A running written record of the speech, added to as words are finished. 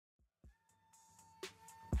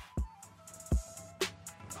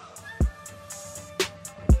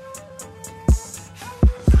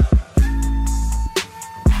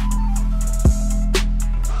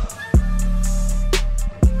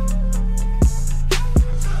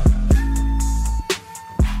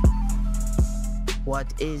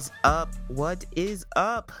What is up? What is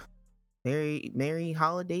up? Merry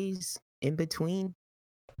holidays in between.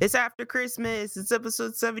 It's after Christmas. It's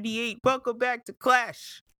episode 78. Welcome back to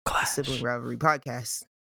Clash, the Sibling Rivalry Podcast.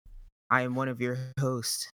 I am one of your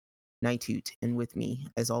hosts, Nighthoot, and with me,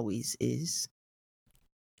 as always, is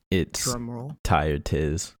it's drumroll. Tired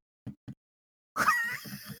Tiz.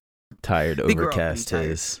 Tired overcast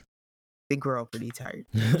Tiz. I think we're all pretty tired.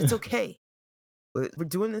 It's okay. We're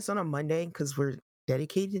doing this on a Monday because we're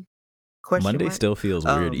dedicated. Monday mark? still feels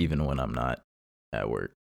weird even when I'm not at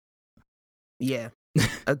work. Yeah,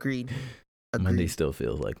 agreed. Monday still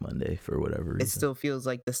feels like Monday for whatever reason. It still feels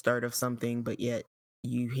like the start of something, but yet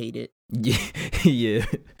you hate it. Yeah,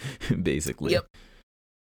 basically. Yep.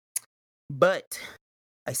 But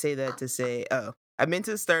I say that to say, I meant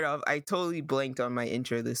to start off. I totally blanked on my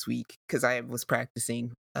intro this week because I was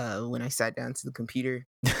practicing when I sat down to the computer.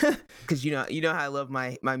 Because you know how I love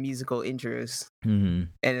my musical intros, mm-hmm.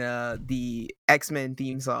 and the X-Men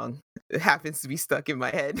theme song happens to be stuck in my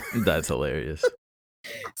head. That's hilarious.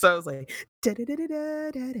 So I was like, if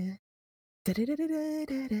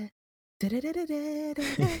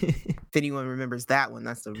anyone remembers that one,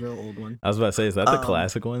 that's the real old one. I was about to say, is that the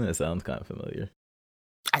classic one? It sounds kind of familiar.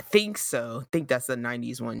 I think so. I think that's the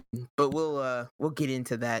 90s one. But we'll get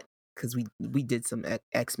into that because we did some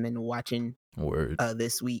X-Men watching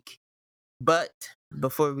this week. But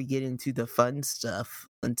before we get into the fun stuff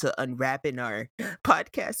and to unwrapping our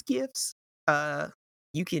podcast gifts,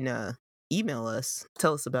 you can email us,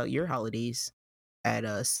 tell us about your holidays at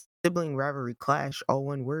Sibling Rivalry Clash, all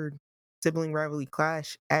one word,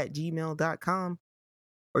 siblingrivalryclash@gmail.com,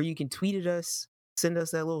 or you can tweet at us, send us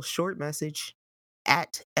that little short message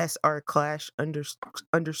at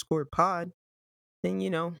 @srclash_pod.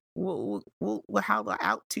 Then we'll holler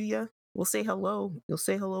out to you. We'll say hello. You'll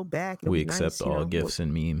say hello back. It'll we be accept nice, all gifts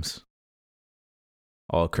and memes.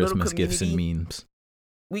 All Christmas gifts and memes.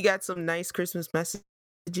 We got some nice Christmas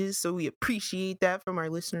messages, so we appreciate that from our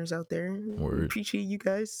listeners out there. We appreciate you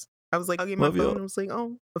guys. I was like, I'll get my phone and I was like,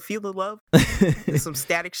 oh, I feel the love. Some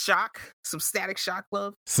static shock. Some static shock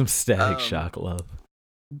love. Some static shock love.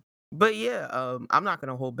 But yeah, I'm not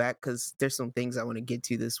gonna hold back because there's some things I want to get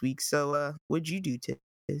to this week. So what'd you do,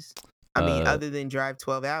 Tiz? I mean, other than drive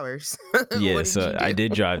 12 hours. Yeah, so I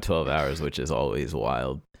did drive 12 hours, which is always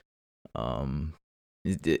wild.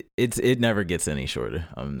 It never gets any shorter.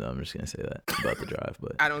 I'm just gonna say that about the drive,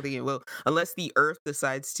 but I don't think it will, unless the Earth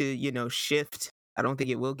decides to shift. I don't think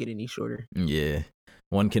it will get any shorter. Yeah,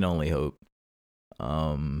 one can only hope.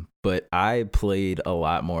 But I played a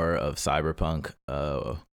lot more of Cyberpunk.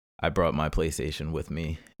 I brought my PlayStation with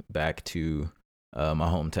me back to my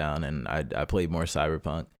hometown, and I played more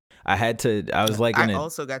Cyberpunk. I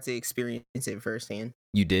also got to experience it firsthand.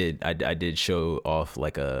 You did. I did show off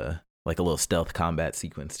like a little stealth combat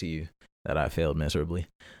sequence to you that I failed miserably.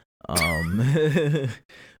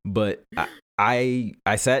 But I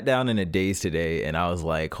sat down in a daze today and I was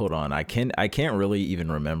like, hold on, I can't really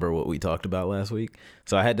even remember what we talked about last week.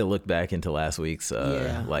 So I had to look back into last week's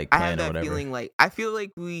plan I have that or whatever. Feeling like I feel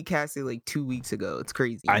like we casted like 2 weeks ago. It's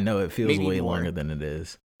crazy. I know it feels way longer than it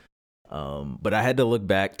is. But I had to look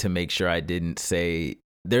back to make sure I didn't say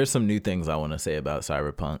there's some new things I want to say about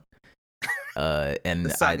Cyberpunk. And the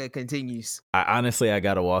saga continues. I honestly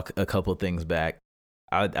got to walk a couple things back.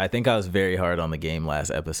 I think I was very hard on the game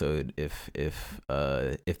last episode. If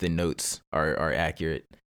the notes are accurate,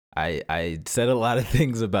 I said a lot of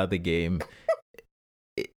things about the game.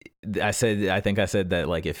 I think I said that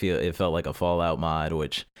like it felt like a Fallout mod,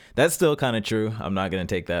 which that's still kind of true. I'm not gonna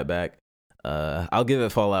take that back. I'll give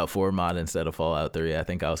it Fallout 4 mod instead of Fallout 3. I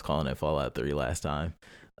think I was calling it Fallout 3 last time.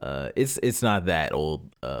 It's not that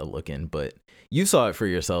old looking, but you saw it for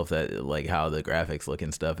yourself that like how the graphics look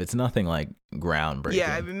and stuff. It's nothing like groundbreaking.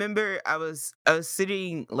 Yeah, I remember I was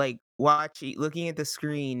sitting like looking at the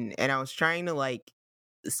screen, and I was trying to like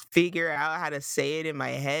figure out how to say it in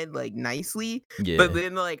my head like nicely. Yeah. But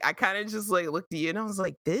then like I kind of just like looked at you and I was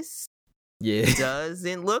like, this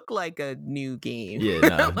doesn't look like a new game. Yeah,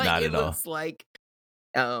 no, like, not it at all. looks like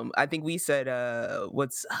I think we said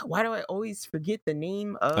why do I always forget the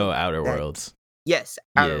name of Outer Worlds. Yes,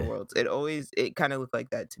 Outer Worlds. It kind of looked like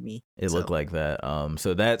that to me. It looked like that.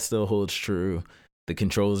 So that still holds true. The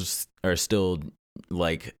controls are still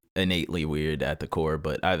like innately weird at the core,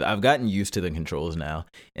 but I've gotten used to the controls now.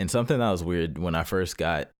 And something that was weird when I first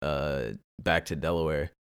got back to Delaware,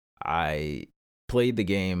 I played the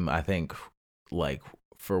game I think like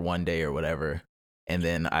for one day or whatever, and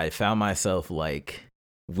then I found myself like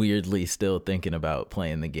weirdly still thinking about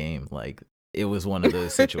playing the game. Like it was one of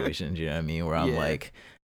those situations, you know what I mean, where I'm like,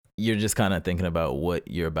 you're just kind of thinking about what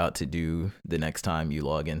you're about to do the next time you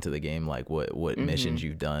log into the game, like what missions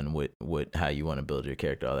you've done, how you want to build your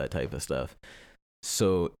character, all that type of stuff.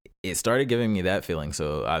 So it started giving me that feeling.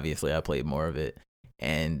 So obviously I played more of it,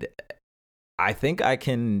 and I think I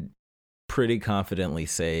can pretty confidently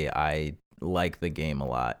say I like the game a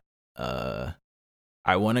lot.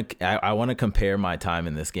 I want to compare my time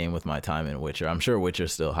in this game with my time in Witcher. I'm sure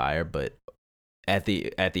Witcher's still higher, but at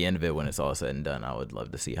the end of it, when it's all said and done, I would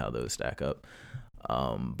love to see how those stack up.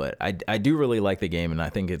 But I do really like the game, and I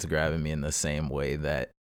think it's grabbing me in the same way that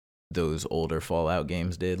those older Fallout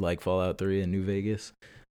games did, like Fallout 3 and New Vegas,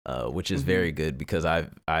 which is very good, because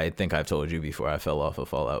I think I've told you before, I fell off of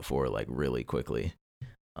Fallout 4 like really quickly.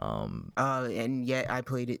 And yet I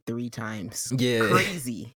played it 3 times. Yeah,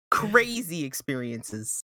 crazy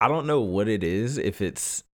experiences. I don't know what it is, if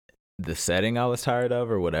it's the setting I was tired of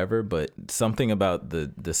or whatever, but something about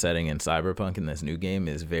the setting in Cyberpunk in this new game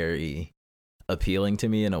is very appealing to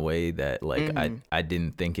me in a way that like I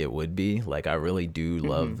didn't think it would be. Like, I really do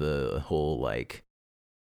love the whole like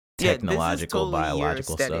technological, totally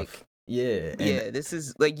biological stuff. Yeah. This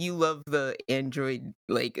is like, you love the android,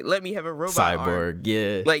 like, let me have a robot cyborg arm.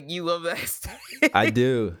 Yeah, like, you love that. I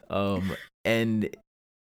do. And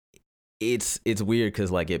it's weird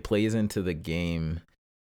because like it plays into the game.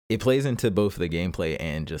 It plays into both the gameplay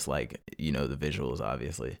and just like, you know, the visuals,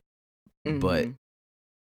 obviously. But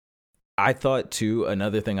I thought too,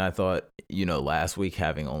 another thing I thought, you know, last week,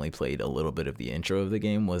 having only played a little bit of the intro of the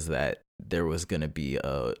game, was that there was going to be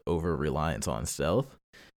a over reliance on stealth,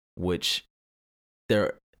 which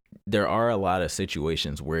there are a lot of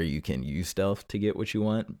situations where you can use stealth to get what you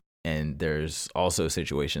want. And there's also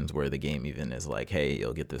situations where the game even is like, hey,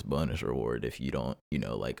 you'll get this bonus reward if you don't, you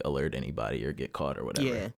know, like alert anybody or get caught or whatever.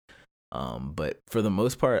 Yeah. But for the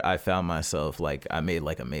most part, I found myself like, I made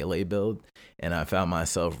like a melee build, and I found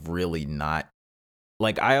myself really not,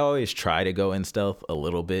 like, I always try to go in stealth a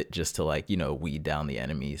little bit just to like, you know, weed down the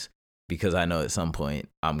enemies, because I know at some point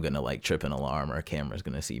I'm going to like trip an alarm or a camera's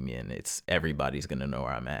going to see me, and everybody's going to know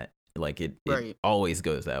where I'm at. Like it always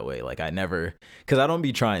goes that way. Like, I never, because I don't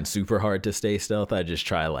be trying super hard to stay stealth. I just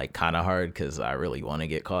try like kind of hard because I really want to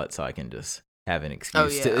get caught, so I can just have an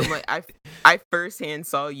excuse. I'm like, I firsthand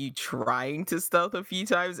saw you trying to stealth a few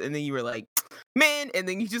times, and then you were like, man, and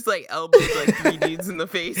then you just like elbowed like 3 dudes in the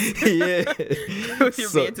face. Yeah. With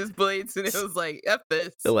your Mantis blades, and it was like, F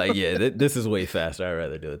this. Like, yeah, this is way faster. I'd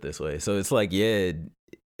rather do it this way. So it's like, yeah,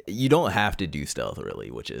 you don't have to do stealth really,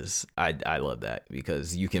 which is, I love that,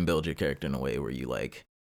 because you can build your character in a way where you like,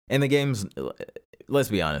 and the game's, let's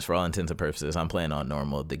be honest, for all intents and purposes, I'm playing on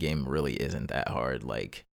normal. The game really isn't that hard.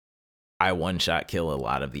 Like, I one-shot kill a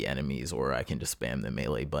lot of the enemies, or I can just spam the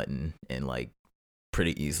melee button and like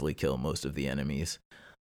pretty easily kill most of the enemies.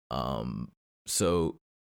 So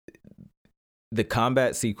the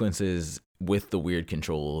combat sequences with the weird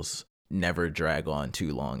controls never drag on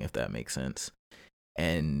too long, if that makes sense.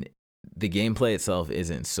 And the gameplay itself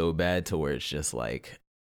isn't so bad to where it's just like,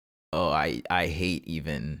 oh, I hate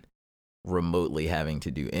even remotely having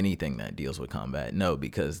to do anything that deals with combat. No,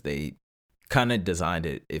 because they kind of designed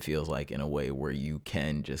it, it feels like, in a way where you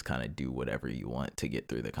can just kind of do whatever you want to get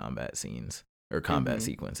through the combat scenes or combat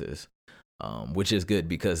sequences, which is good,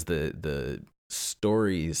 because the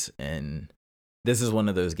stories, and this is one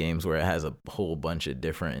of those games where it has a whole bunch of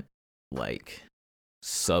different like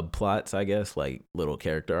subplots, I guess, like little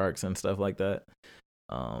character arcs and stuff like that.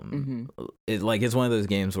 It's one of those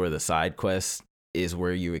games where the side quest is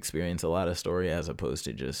where you experience a lot of story, as opposed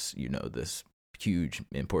to just, you know, this huge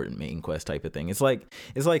important main quest type of thing. It's like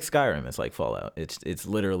Skyrim, it's like Fallout. It's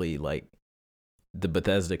literally like, the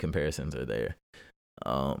Bethesda comparisons are there.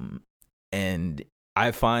 And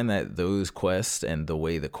I find that those quests and the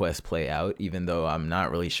way the quests play out, even though I'm not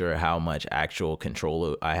really sure how much actual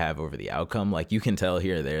control I have over the outcome, like you can tell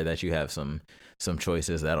here or there that you have some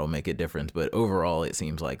choices that'll make a difference, but overall it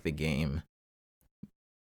seems like the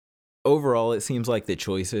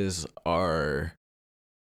choices are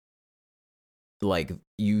like,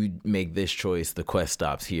 you make this choice, the quest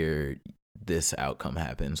stops here, this outcome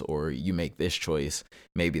happens, or you make this choice,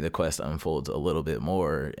 maybe the quest unfolds a little bit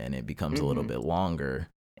more and it becomes a little bit longer,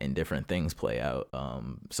 and different things play out.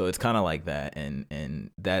 So it's kind of like that, and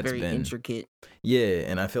that's very intricate. Yeah,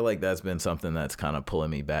 and I feel like that's been something that's kind of pulling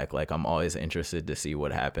me back. Like, I'm always interested to see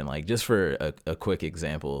what happened. Like, just for a quick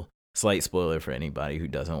example, slight spoiler for anybody who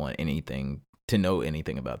doesn't want to know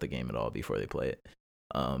anything about the game at all before they play it.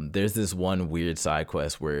 There's this one weird side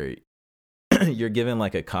quest where you're given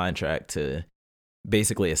like a contract to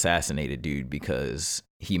basically assassinate a dude because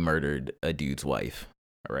he murdered a dude's wife,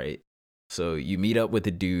 right? So you meet up with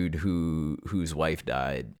the dude whose wife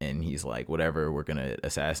died, and he's like, whatever, we're gonna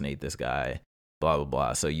assassinate this guy, blah blah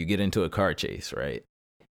blah. So you get into a car chase, right?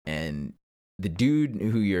 And the dude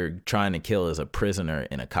who you're trying to kill is a prisoner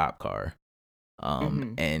in a cop car.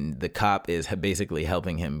 And the cop is basically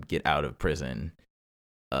helping him get out of prison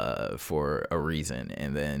for a reason.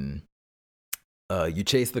 And then you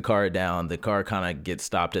chase the car down. The car kind of gets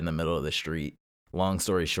stopped in the middle of the street. Long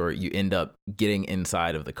story short, you end up getting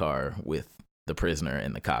inside of the car with the prisoner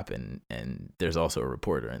and the cop, and there's also a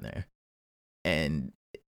reporter in there. And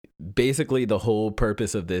basically the whole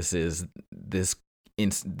purpose of this is this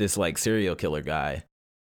like serial killer guy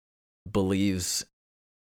believes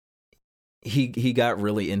he got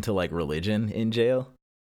really into like religion in jail,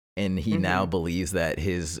 and he now believes that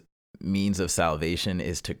his means of salvation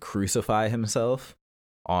is to crucify himself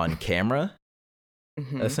on camera,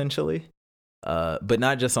 essentially. But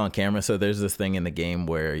not just on camera. So there's this thing in the game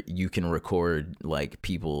where you can record like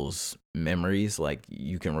people's memories, like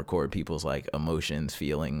you can record people's like emotions,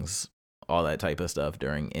 feelings, all that type of stuff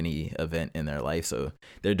during any event in their life. So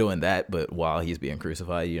they're doing that, but while he's being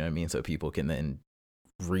crucified, you know what I mean? So people can then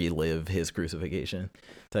relive his crucifixion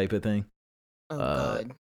type of thing. Oh,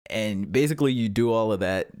 God. And basically you do all of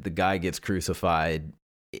that. The guy gets crucified.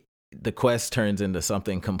 The quest turns into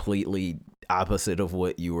something completely opposite of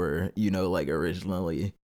what you were, like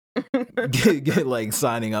originally like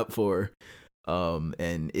signing up for.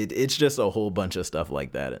 And it's just a whole bunch of stuff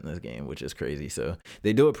like that in this game, which is crazy. So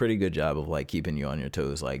they do a pretty good job of like keeping you on your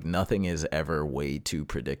toes. Like nothing is ever way too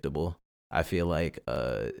predictable. I feel like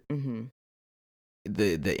the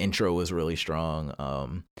intro was really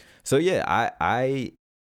strong. So yeah, I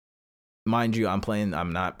mind you, I'm playing the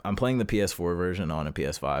PS4 version on a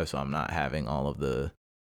PS5, so I'm not having all of the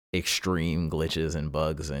extreme glitches and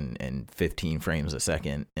bugs and 15 frames a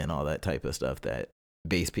second and all that type of stuff that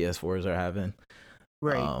base PS4s are having.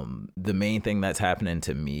 Right. The main thing that's happening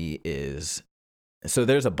to me is, so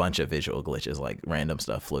there's a bunch of visual glitches, like random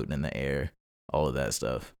stuff floating in the air, all of that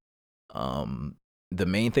stuff. The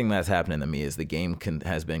main thing that's happening to me is the game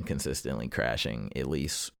has been consistently crashing at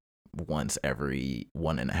least once every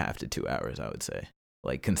 1.5 to 2 hours, I would say,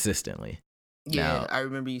 like consistently. Yeah, now, I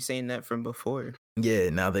remember you saying that from before.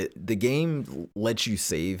 Yeah, now the game lets you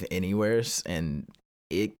save anywhere, and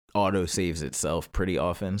it auto saves itself pretty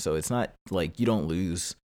often, so it's not like you don't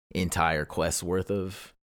lose entire quests worth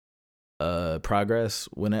of progress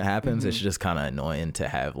when it happens. It's just kind of annoying to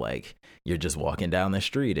have like you're just walking down the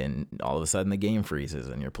street and all of a sudden the game freezes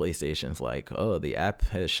and your PlayStation's like, oh, the app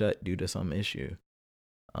has shut due to some issue.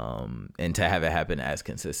 And to have it happen as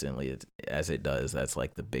consistently as it does, that's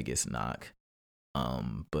like the biggest knock.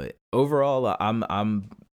 But overall, I'm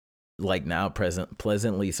like now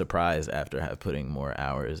pleasantly surprised after putting more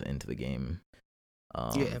hours into the game,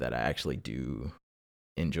 that I actually do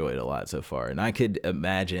enjoy it a lot so far. And I can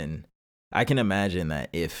imagine that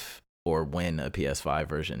if or when a PS5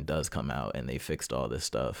 version does come out and they fixed all this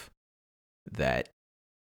stuff, that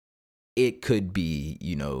it could be,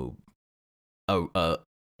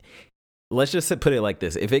 let's just put it like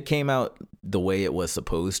this. If it came out the way it was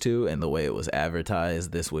supposed to and the way it was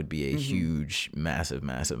advertised, this would be a huge, massive,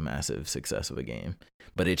 massive, massive success of a game.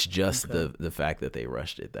 But it's just the fact that they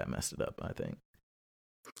rushed it that messed it up, I think.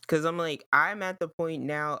 Because I'm at the point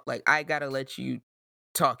now, like, I got to let you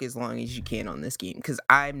talk as long as you can on this game. Because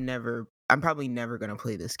I'm probably never going to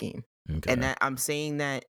play this game. Okay. And that I'm saying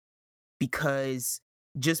that because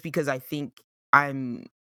I think I'm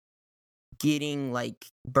getting like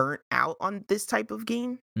burnt out on this type of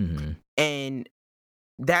game. And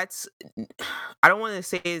that's, I don't want to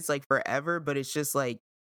say it's like forever, but it's just like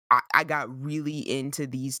I got really into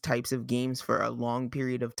these types of games for a long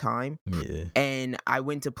period of time. Yeah. And I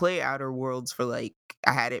went to play Outer Worlds for like,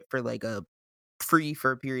 I had it for like a free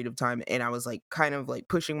for a period of time, and I was like kind of like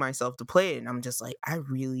pushing myself to play it, and I'm just like, I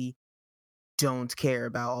really don't care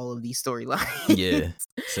about all of these storylines. Yeah,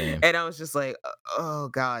 same. And I was just like, oh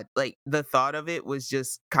God, like the thought of it was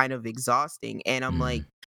just kind of exhausting. And I'm like,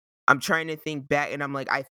 I'm trying to think back, and I'm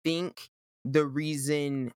like, I think the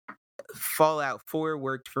reason Fallout 4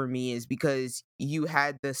 worked for me is because you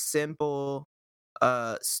had the simple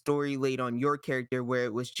story laid on your character where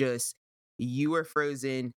it was just you were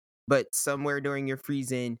frozen, but somewhere during your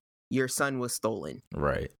freezing, your son was stolen.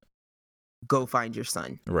 Right. Go find your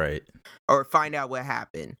son. Right. Or find out what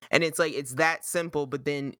happened. And it's like, it's that simple, but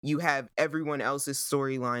then you have everyone else's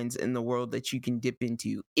storylines in the world that you can dip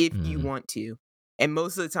into if you want to. And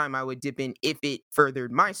most of the time I would dip in if it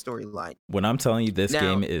furthered my storyline. When I'm telling you this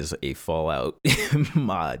game is a Fallout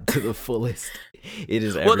mod to the fullest, it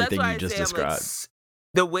is everything you just described.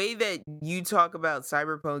 the way that you talk about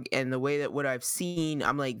Cyberpunk and the way that what I've seen,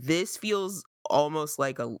 I'm like, this feels almost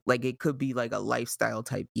like it could be like a lifestyle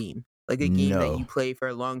type game, like a game that you No. play for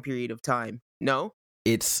a long period of time. No?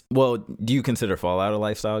 Do you consider Fallout a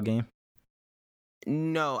lifestyle game?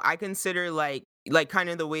 No, I consider like kind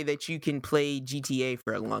of the way that you can play GTA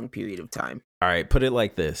for a long period of time. All right, put it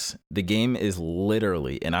like this. The game is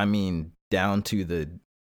literally, and I mean down to the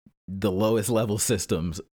lowest level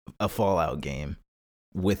systems, a Fallout game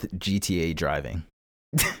with GTA driving.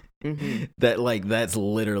 Mm-hmm. That's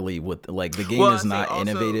literally what the game is not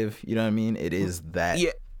innovative, you know what I mean? It is that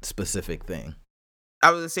specific thing.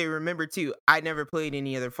 I was gonna say, remember too, I never played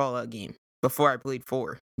any other Fallout game before I played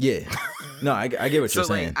 4. Yeah. No, I get what you're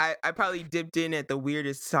saying. I probably dipped in at the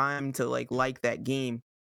weirdest time to like that game.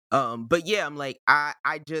 But yeah, I'm like,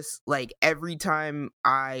 I just like every time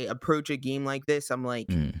I approach a game like this, I'm like,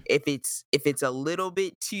 if it's a little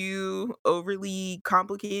bit too overly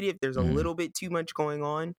complicated, if there's a little bit too much going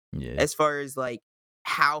on, as far as like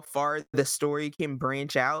how far the story can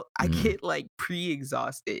branch out, I get like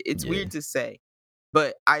pre-exhausted. It's weird to say,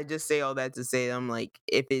 but I just say all that to say, I'm like,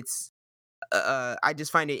 if it's I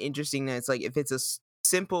just find it interesting that it's like, if it's a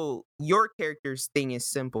simple, your character's thing is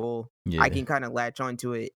simple, I can kind of latch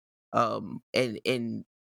onto it and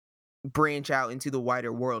branch out into the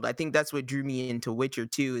wider world. I think that's what drew me into Witcher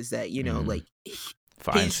 2, is that, you know, like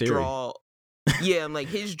his draw. Yeah, I'm like,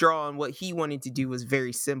 his draw on what he wanted to do was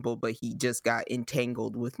very simple, but he just got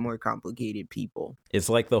entangled with more complicated people. It's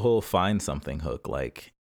like the whole find something hook,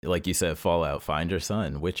 like you said, Fallout, find your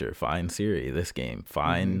son. Witcher, find Ciri. This game,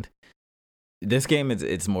 find this game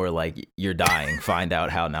it's more like you're dying, find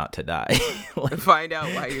out how not to die. Like, find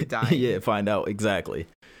out why you're dying. Yeah, find out exactly.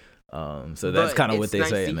 So that's kind of what they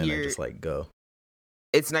say, and then they just like go.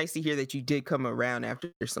 It's nice to hear that you did come around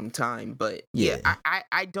after some time, but yeah,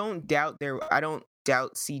 I don't doubt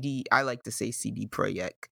CD. I like to say CD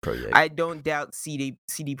Projekt. I don't doubt CD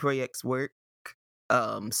Projekt's work.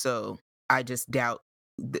 So I just doubt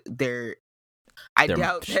their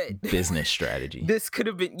doubt that business strategy. This could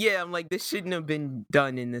have been, I'm like, this shouldn't have been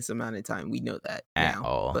done in this amount of time. We know that at now,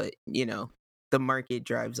 all. But you know, the market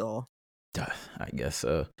drives all. I guess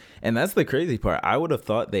so. And that's the crazy part. I would have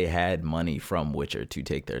thought they had money from Witcher to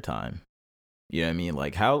take their time. You know what I mean?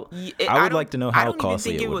 Like how I would like to know how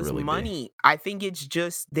costly it would really money. Be. I think it's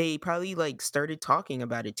just they probably like started talking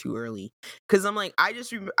about it too early. Because I'm like, I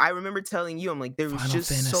remember telling you, I'm like, there was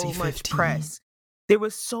just so much press. There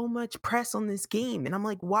was so much press on this game, and I'm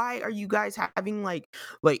like, why are you guys having like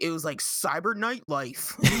it was like Cyber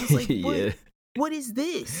Nightlife? And I was like, what is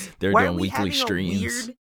this? They're doing weekly streams.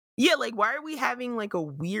 Yeah, like, why are we having like a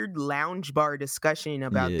weird lounge bar discussion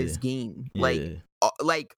about this game?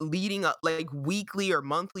 Like leading up, like weekly or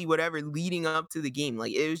monthly, whatever, leading up to the game.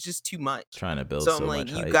 Like, it was just too much. Trying to build so I'm like,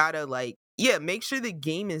 much you hype. gotta like, make sure the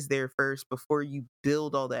game is there first before you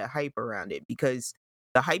build all that hype around it, because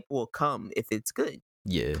the hype will come if it's good.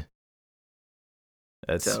 Yeah.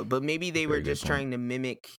 That's so, but maybe they were just trying to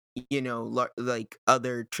mimic, you know, like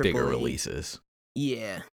other bigger releases.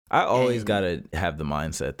 Yeah. I always gotta have the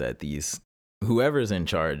mindset that whoever's in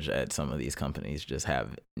charge at some of these companies just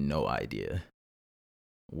have no idea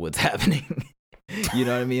what's happening. You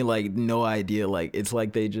know what I mean? Like, no idea. Like, it's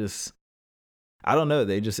like they just, I don't know.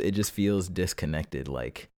 It just feels disconnected.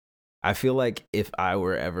 Like, I feel like if I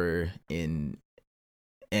were ever in,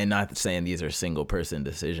 and not saying these are single person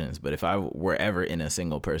decisions, but if I were ever in a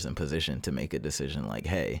single person position to make a decision like,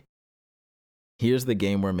 hey, here's the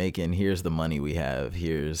game we're making, here's the money we have,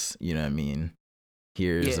 here's, you know what I mean?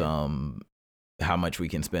 Here's how much we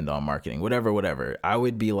can spend on marketing, whatever. I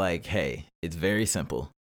would be like, hey, it's very simple.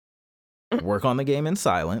 Work on the game in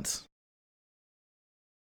silence.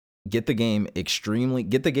 Get the game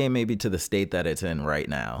maybe to the state that it's in right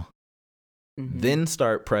now. Mm-hmm. Then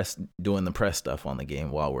start doing the press stuff on the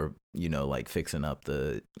game while we're, you know, like fixing up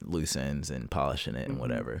the loose ends and polishing it and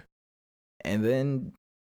whatever. And then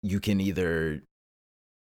you can either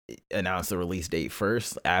announce the release date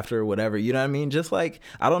first, after, whatever, you know what I mean? Just like,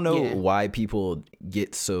 I don't know why people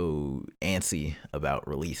get so antsy about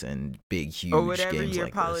releasing big, huge games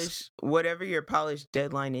like this. Whatever your polished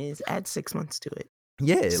deadline is, add 6 months to it.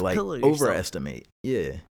 Yeah, just like overestimate.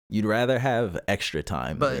 Yeah. You'd rather have extra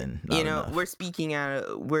time than not you know,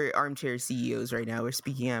 enough. We're armchair CEOs right now. We're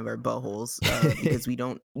speaking out of our buttholes because we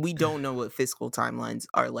don't know what fiscal timelines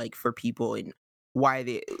are like for people and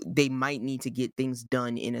why they might need to get things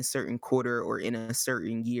done in a certain quarter or in a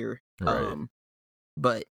certain year. Right.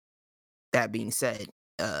 But that being said,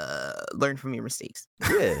 learn from your mistakes.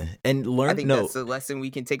 Yeah, and learn. I think that's a lesson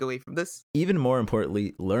we can take away from this. Even more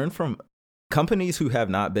importantly, learn from companies who have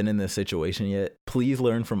not been in this situation yet, please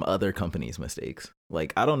learn from other companies' mistakes.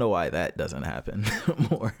 Like, I don't know why that doesn't happen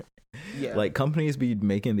more. Yeah. Like, companies be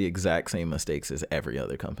making the exact same mistakes as every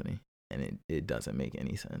other company, and it doesn't make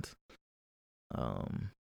any sense.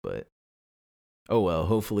 But oh well,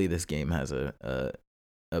 hopefully this game has a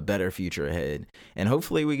better future ahead, and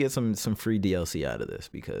hopefully we get some free DLC out of this,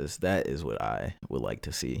 because that is what I would like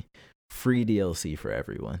to see. Free DLC for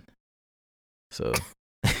everyone. So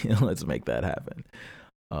let's make that happen.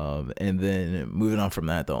 And then moving on from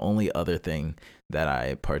that, the only other thing that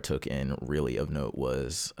I partook in really of note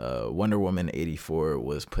was Wonder Woman 84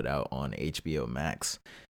 was put out on HBO Max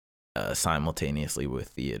simultaneously with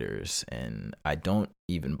theaters, and I don't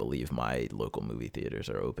even believe my local movie theaters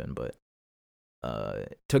are open, but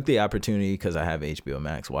took the opportunity because I have HBO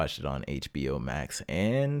Max, watched it on HBO Max,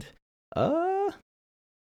 and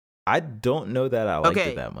I don't know that I liked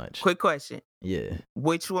it that much. Quick question. Yeah.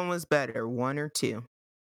 Which one was better, 1 or 2?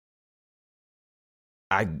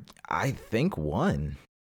 I think 1.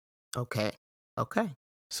 Okay.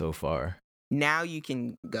 So far. Now you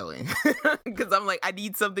can go in. Because I'm like, I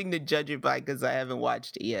need something to judge it by because I haven't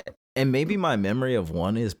watched it yet. And maybe my memory of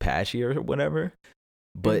 1 is patchy or whatever.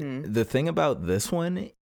 But the thing about this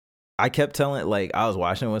one, I kept telling, like, I was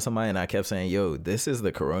watching it with somebody and I kept saying, yo, this is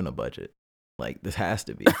the Corona budget. Like, this has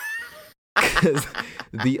to be. Because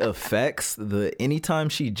the effects, anytime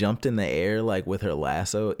she jumped in the air, like with her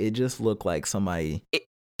lasso, it just looked like somebody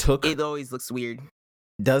took. It always looks weird.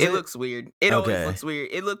 Does it? It looks weird. It always looks weird.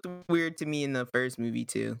 It looked weird to me in the first movie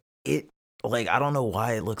too. Like, I don't know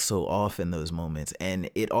why it looks so off in those moments, and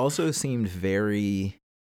it also seemed very.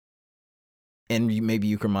 And maybe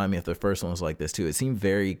you can remind me if the first one was like this too. It seemed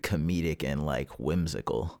very comedic and like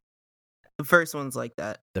whimsical. The first one's like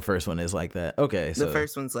that. The first one is like that. Okay, so the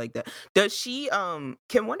first one's like that. Does she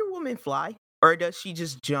can Wonder Woman fly, or does she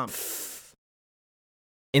just jump?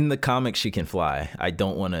 In the comics, she can fly. I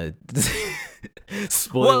don't want to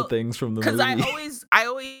spoil things from the movie. Because I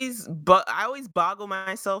always boggle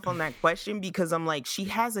myself on that question, because I'm like, she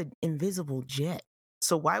has an invisible jet.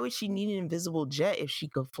 So why would she need an invisible jet if she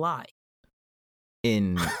could fly?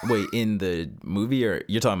 In the movie, or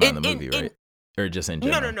you're talking about in the movie, right? Or just in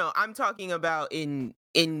general? No. I'm talking about in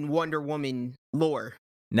Wonder Woman lore.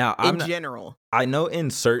 Now, general. I know in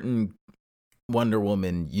certain Wonder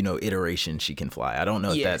Woman, iterations she can fly. I don't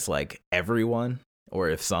know if that's like everyone, or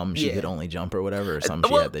if some she could only jump or whatever, or some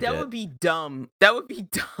she had the jet. That would be dumb.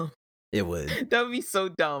 It would. That would be so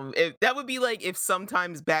dumb. That would be like if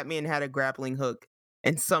sometimes Batman had a grappling hook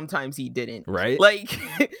and sometimes he didn't. Right? Like,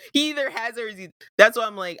 he either has or that's why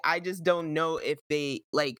I'm like, I just don't know if they,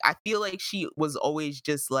 like, I feel like she was always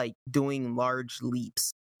just like doing large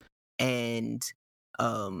leaps. And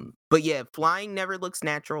but yeah, flying never looks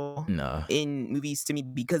natural in movies to me,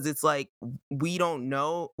 because it's like we don't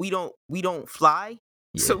fly.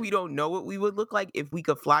 Yeah. So we don't know what we would look like if we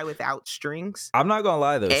could fly without strings. I'm not gonna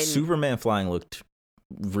lie though, Superman flying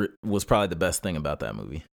was probably the best thing about that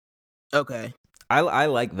movie. Okay. I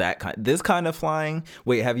like this kind of flying.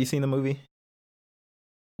 Wait, have you seen the movie?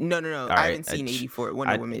 No. I haven't seen 84.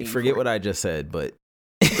 Wonder Woman 84. Forget what I just said, but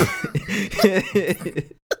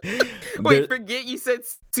wait, forget you said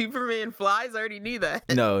Superman flies? I already knew that.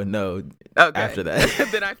 No. Okay. After that.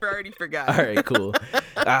 Then I already forgot. All right, cool.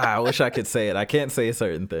 I wish I could say it. I can't say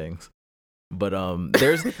certain things. But I'll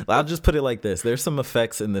just put it like this. There's some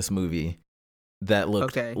effects in this movie that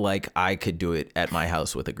look like I could do it at my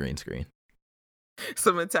house with a green screen.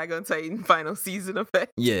 Some Attack on Titan final season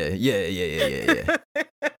effect. Yeah.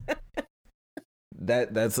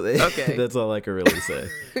 That's okay. That's all I can really say.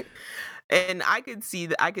 And I could see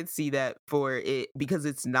that for it, because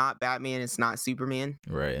it's not Batman, it's not Superman.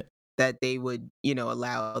 Right. That they would,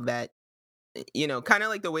 allow that, kind of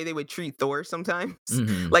like the way they would treat Thor sometimes.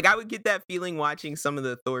 Mm-hmm. Like, I would get that feeling watching some of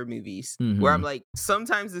the Thor movies, where I'm like,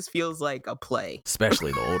 sometimes this feels like a play.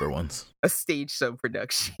 Especially the older ones. A stage show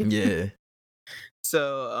production. Yeah.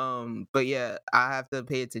 So, but yeah, I have to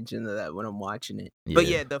pay attention to that when I'm watching it. Yeah. But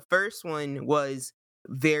yeah, the first one was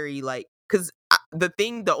very like, because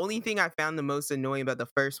the only thing I found the most annoying about the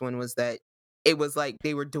first one was that it was like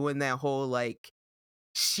they were doing that whole like,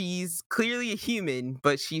 she's clearly a human,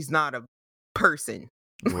 but she's not a person.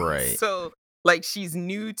 Right. So like, she's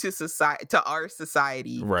new to society, to our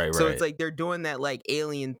society. Right. So it's like they're doing that like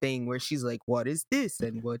alien thing where she's like, what is this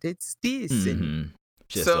and what is this? Mm-hmm. And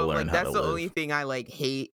just so like that's the only thing I like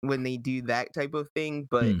hate when they do that type of thing.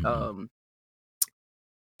 But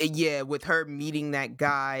yeah, with her meeting that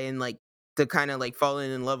guy and like to kind of like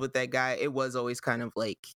falling in love with that guy, it was always kind of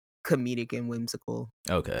like comedic and whimsical.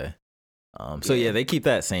 Okay. So yeah, they keep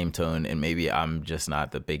that same tone, and maybe I'm just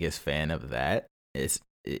not the biggest fan of that. At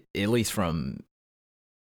least from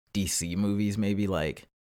DC movies, maybe like,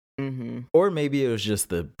 or maybe it was just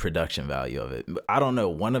the production value of it. I don't know,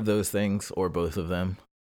 one of those things or both of them.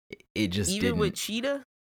 It just even with Cheetah.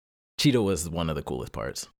 Cheetah was one of the coolest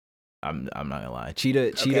parts. I'm not gonna lie.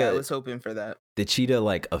 Cheetah. I was hoping for that. The Cheetah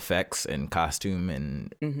like effects and costume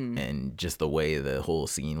and just the way the whole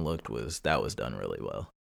scene looked was done really well.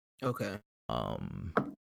 Okay.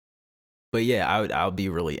 But yeah, I'll be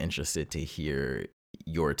really interested to hear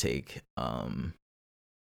your take.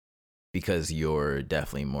 Because you're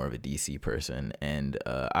definitely more of a DC person, and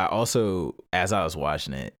I also, as I was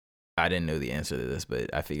watching it, I didn't know the answer to this,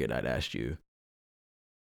 but I figured I'd ask you.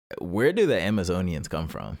 Where do the Amazonians come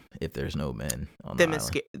from if there's no men on the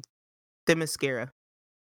island? Themyscira.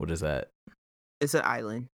 What is that? It's an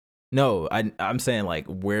island. No, I'm saying like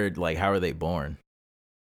where, like how are they born?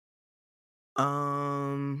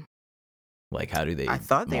 Like how do they? I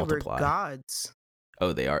thought multiply? They were gods.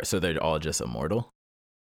 Oh, they are. So they're all just immortal?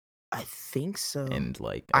 I think so. And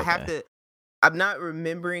like okay. I'm not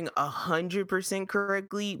remembering 100%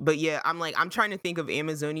 correctly, but yeah, I'm trying to think of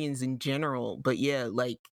Amazonians in general, but yeah,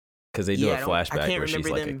 like because they do a flashback where she's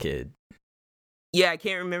like a kid. Yeah, I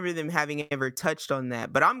can't remember them having ever touched on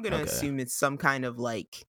that, but I'm gonna assume it's some kind of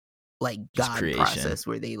like God creation process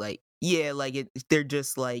where they they're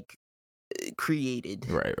just like created.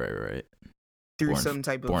 Right. Through some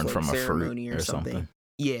type of born from ceremony a fruit or something.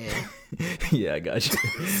 Yeah. Yeah, I got you.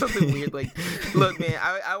 Something weird. Like, look, man,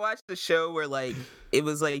 I watched the show where like it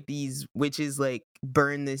was like these witches like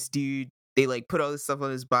burn this dude. They like put all this stuff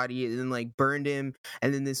on his body and then like burned him,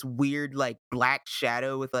 and then this weird like black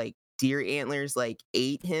shadow with like deer antlers like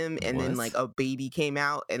ate him, and then like a baby came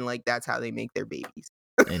out, and like that's how they make their babies.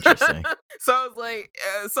 Interesting. So I was like,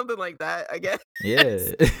 something like that, I guess.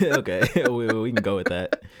 Yeah. Okay. We can go with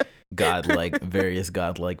that. Various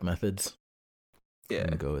godlike methods. Yeah, I'm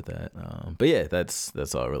gonna go with that. But yeah, that's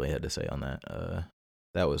all I really had to say on that.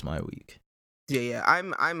 That was my week. Yeah.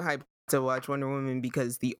 I'm hyped to watch Wonder Woman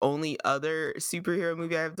because the only other superhero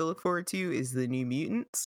movie I have to look forward to is the New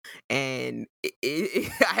Mutants, and I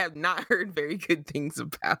have not heard very good things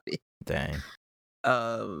about it. Dang.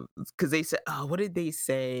 Because they said, what did they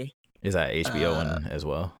say? Is that HBO one as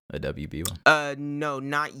well? A WB one? No,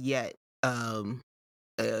 not yet.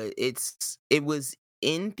 It was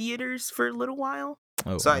in theaters for a little while.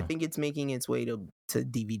 Oh, so wow. I think it's making its way to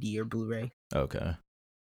DVD or Blu-ray. Okay.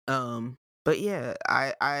 But yeah,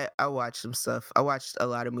 I watched some stuff. I watched a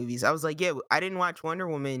lot of movies. I was like, yeah, I didn't watch Wonder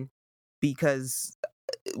Woman because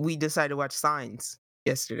we decided to watch Signs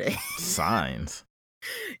yesterday. Signs?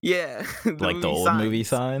 Yeah. Like the old movie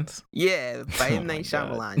Signs? Yeah, by M. Night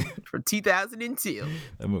Shyamalan from 2002.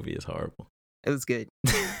 That movie is horrible. It was good.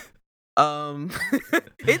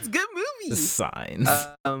 It's good movie. Signs.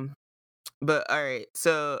 But all right,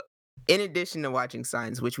 so in addition to watching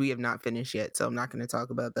Signs, which we have not finished yet, so I'm not going to talk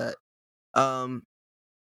about that.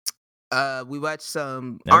 We watched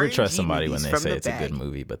some. Never trust somebody when they say it's a good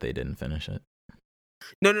movie, but they didn't finish it.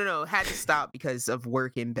 No. Had to stop because of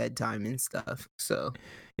work and bedtime and stuff. So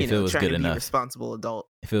if it was good enough, responsible adult.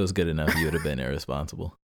 If it was good enough, you would have been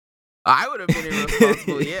irresponsible. I would have been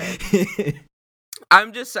irresponsible. Yeah.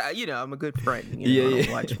 I'm just, I'm a good friend. I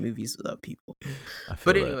don't watch movies without people.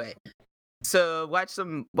 But anyway, so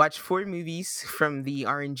watch 4 movies from the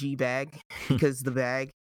RNG bag because the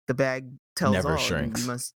bag tells never all.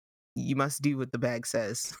 Shrinks. You must do what the bag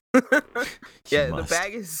says. The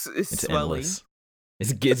bag is it's swelling. Endless.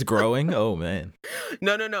 It's growing. Oh man.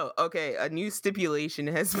 No. Okay, a new stipulation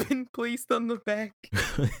has been placed on the bag.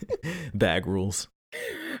 Bag rules.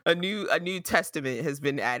 A new testament has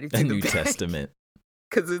been added to the bag. A new testament.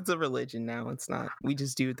 Because it's a religion now. It's not. We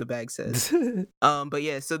just do what the bag says. But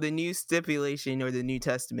yeah, so the new stipulation or the New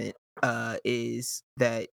Testament is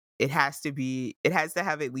that it has to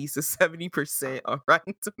have at least a 70% on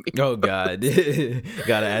Rotten Tomatoes. Oh God.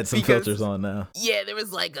 Gotta add some filters on now. Yeah, there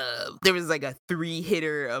was like a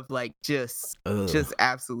 3-hitter of like just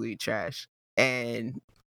absolute trash. And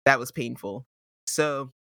that was painful.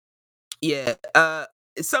 So yeah,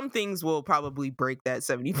 some things will probably break that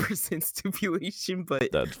 70% stipulation,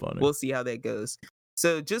 but that's funny. We'll see how that goes.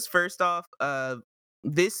 So just first off,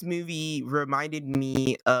 this movie reminded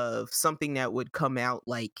me of something that would come out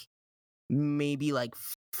like maybe like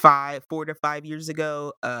 4 to 5 years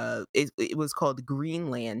ago. It was called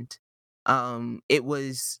Greenland. It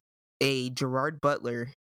was a Gerard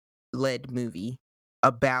Butler led movie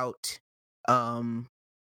about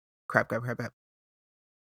crap.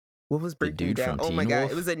 What was breaking down? Oh my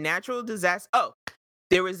God. It was a natural disaster. Oh,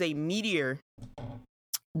 there was a meteor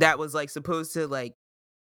that was like supposed to like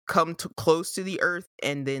come to close to the earth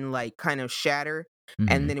and then like kind of shatter,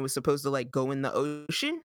 and then it was supposed to like go in the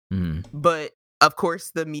ocean. But of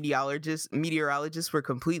course the meteorologists were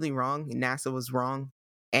completely wrong. NASA was wrong,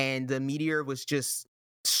 and the meteor was just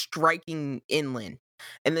striking inland,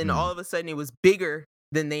 and then all of a sudden it was bigger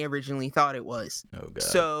than they originally thought it was. Oh god.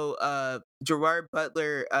 So Gerard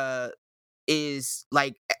Butler is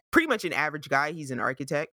like pretty much an average guy. He's an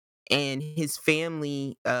architect, and his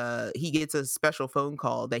family, he gets a special phone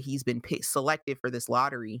call that he's been selected for this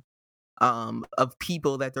lottery of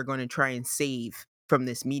people that they're going to try and save from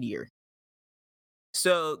this meteor.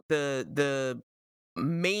 So the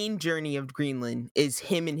main journey of Greenland is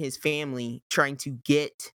him and his family trying to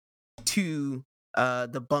get to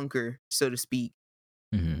the bunker, so to speak,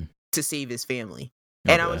 to save his family.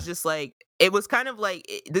 And I was just like, it was kind of like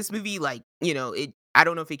this movie, like, you know, I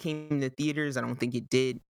don't know if it came to theaters. I don't think it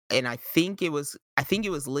did. And I think it was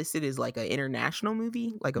listed as like an international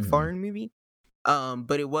movie, like a foreign movie.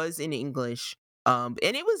 But it was in English. And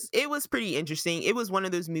it was pretty interesting. It was one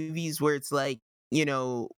of those movies where it's like, you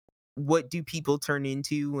know, what do people turn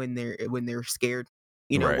into when they're scared?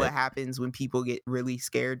 You know, what happens when people get really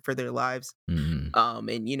scared for their lives?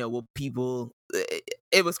 And you know, will people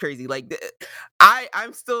it was crazy. Like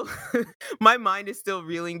I'm still my mind is still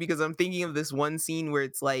reeling because I'm thinking of this one scene where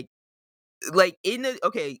it's like in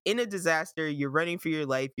a disaster, you're running for your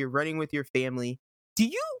life, you're running with your family. Do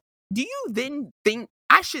you then think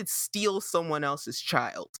I should steal someone else's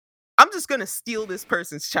child? I'm just gonna steal this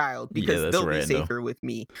person's child because they'll be safer with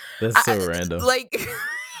me. That's so random. Like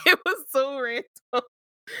it was so random.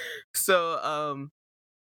 So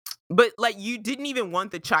but like you didn't even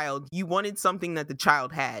want the child, you wanted something that the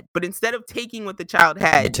child had, but instead of taking what the child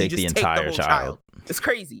had, you just the entire take the whole child. It's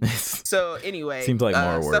crazy. So anyway, seems like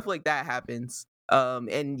more work. Stuff like that happens.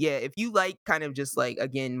 And yeah, if you like kind of just like,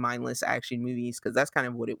 again, mindless action movies, because that's kind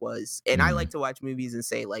of what it was. And I like to watch movies and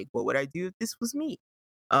say like, what would I do if this was me?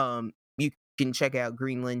 You can check out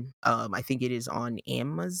Greenland. I think it is on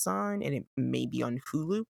Amazon and it may be on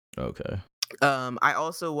Hulu. Okay. I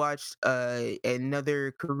also watched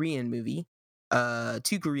another Korean movie, 2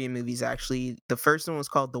 Korean movies actually. The first one was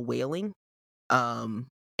called The Wailing, and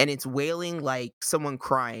it's wailing like someone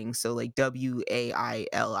crying, so like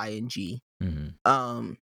WAILING.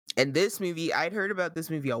 And this movie, I'd heard about this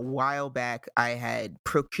movie a while back. I had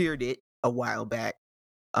procured it a while back,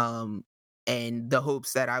 and the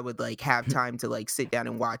hopes that I would like have time to like sit down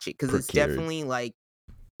and watch it, because it's definitely like,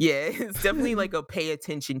 yeah, it's definitely like a pay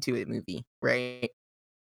attention to it movie, right?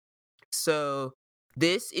 So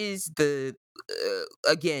this is the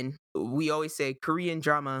again, we always say Korean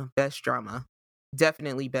drama, best drama,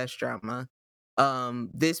 definitely best drama.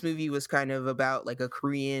 This movie was kind of about like a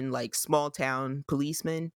Korean like small town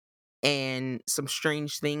policeman, and some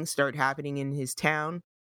strange things start happening in his town,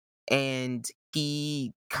 and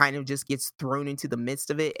he kind of just gets thrown into the midst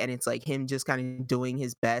of it, and it's like him just kind of doing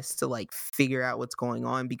his best to like figure out what's going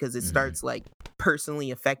on, because it starts like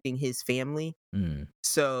personally affecting his family.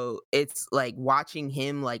 So it's like watching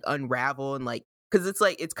him like unravel, and like, because it's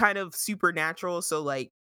like it's kind of supernatural, so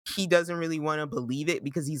like he doesn't really want to believe it,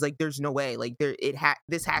 because he's like, there's no way, like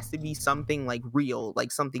this has to be something like real,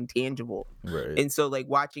 like something tangible, right? And so like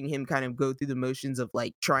watching him kind of go through the motions of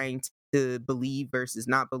like trying to believe versus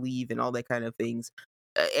not believe and all that kind of things.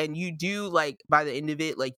 And you do, like, by the end of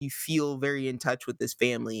it, like, you feel very in touch with this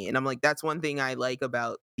family. And I'm like, that's one thing I like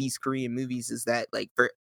about these Korean movies, is that like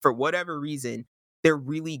for whatever reason, they're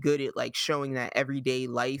really good at like showing that everyday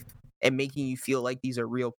life and making you feel like these are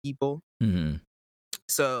real people.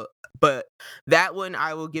 So, but that one,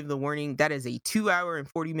 I will give the warning, that is a 2-hour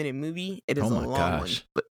and 40-minute movie. It is a long one,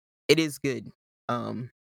 but it is good. Then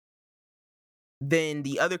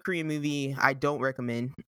the other Korean movie I don't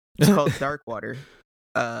recommend. It's called Dark Water.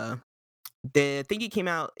 I think it came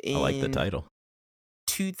out in, I like the title,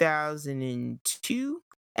 2002,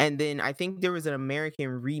 and then I think there was an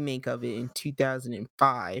American remake of it in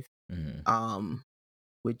 2005,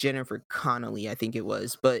 with Jennifer Connelly, I think it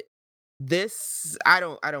was. But this, I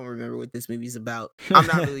don't remember what this movie's about. I'm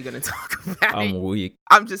not really gonna talk about it. I'm weak.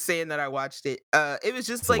 I'm just saying that I watched it. It was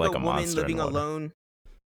just like a woman living alone.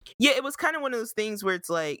 Yeah, it was kind of one of those things where it's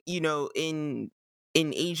like, you know, in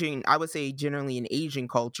Asian, I would say generally in Asian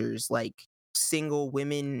cultures, like single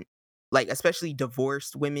women, like especially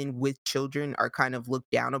divorced women with children, are kind of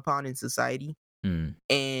looked down upon in society.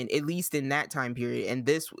 And at least in that time period, and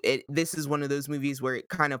this is one of those movies where it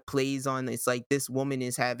kind of plays on, it's like this woman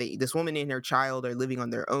and her child are living on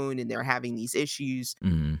their own, and they're having these issues,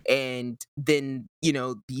 and then, you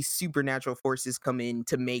know, these supernatural forces come in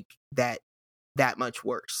to make that much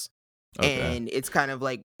worse. Okay. And it's kind of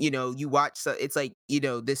like, you watch, so it's like,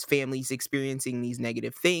 this family's experiencing these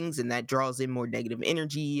negative things, and that draws in more negative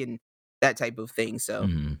energy and that type of thing. So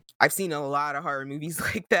Mm-hmm. I've seen a lot of horror movies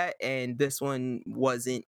like that, and this one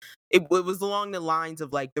wasn't. It was along the lines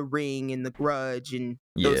of like The Ring and The Grudge and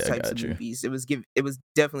those Yeah, I types of got you. movies. It was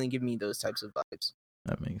definitely giving me those types of vibes.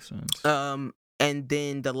 That makes sense. And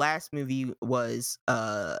then the last movie was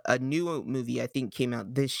a new movie I think came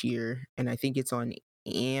out this year, and I think it's on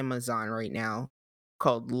Amazon right now,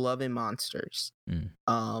 called Love and Monsters.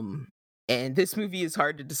 And this movie is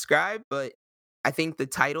hard to describe, but I think the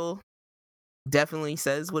title definitely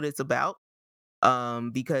says what it's about.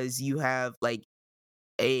 Because you have like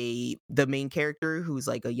the main character who's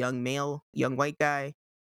like a young white guy,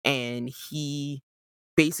 and he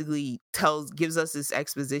basically gives us this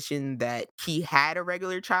exposition that he had a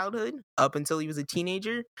regular childhood up until he was a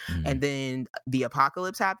teenager, and then the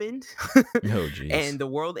apocalypse happened. Oh, jeez. And the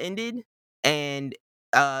world ended, and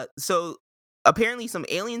so apparently some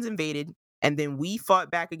aliens invaded, and then we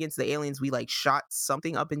fought back against the aliens. We like shot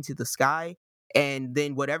something up into the sky, and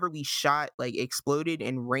then whatever we shot like exploded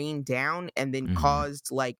and rained down, and then caused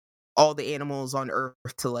like all the animals on Earth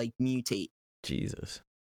to like mutate. Jesus.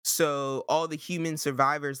 So all the human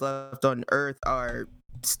survivors left on Earth are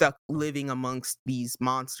stuck living amongst these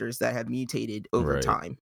monsters that have mutated over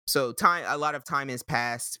time. So a lot of time has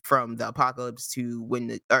passed from the apocalypse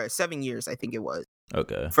to 7 years, I think it was.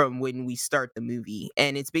 Okay. From when we start the movie.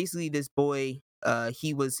 And it's basically this boy,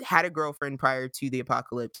 he had a girlfriend prior to the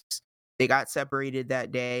apocalypse. They got separated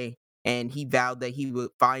that day, and he vowed that he would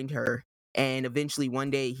find her. And eventually one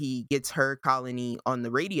day he gets her colony on the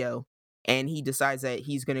radio, and he decides that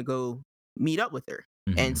he's going to go meet up with her.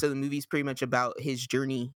 And so the movie's pretty much about his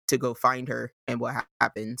journey to go find her and what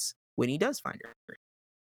happens when he does find her.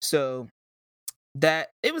 So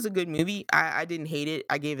it was a good movie. I didn't hate it.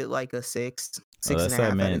 I gave it like a 6 and a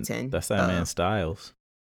half out of 10. That's that man Styles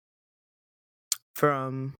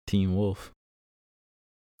from Teen Wolf.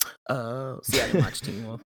 See, I didn't watch Teen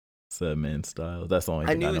Wolf. It's that man Styles. That's the only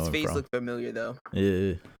thing I know him from. I knew his face looked familiar though.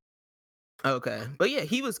 Yeah. Okay, but yeah,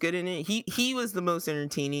 he was good in it. He was the most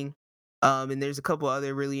entertaining. And there's a couple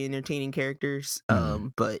other really entertaining characters.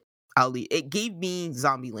 But it gave me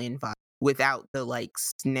Zombieland vibe without the like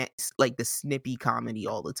the snippy comedy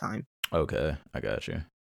all the time. Okay, I got you.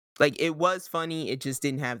 Like, it was funny, it just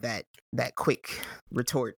didn't have that quick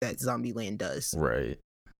retort that Zombieland does. Right.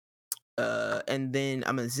 And then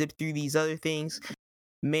I'm gonna zip through these other things.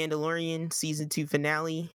 Mandalorian season 2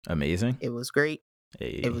 finale. Amazing. It was great.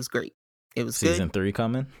 Hey. It was great. It was season good. 3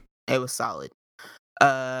 coming. It was solid.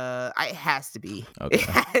 It has to be. Okay.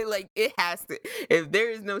 It has to. If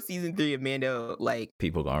there is no season 3 of Mando, like,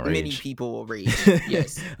 people gonna rage. Many people will rage.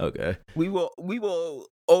 Yes. Okay. We will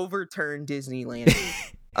overturn Disneyland.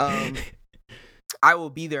 I will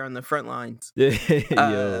be there on the front lines.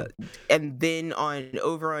 And then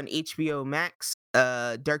over on HBO Max,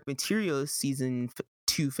 Dark Materials season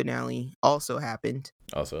 2 finale also happened.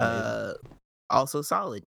 Also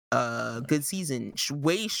solid. Good season.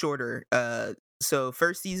 Way shorter. So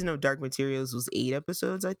first season of Dark Materials was 8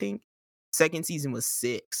 episodes, I think. Second season was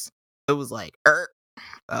 6. It was like,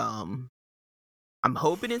 I'm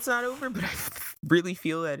hoping it's not over, but I really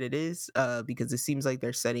feel that it is, because it seems like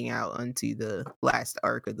they're setting out onto the last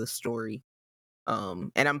arc of the story.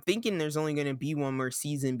 And I'm thinking there's only going to be one more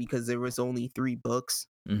season because there was only 3 books.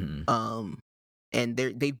 And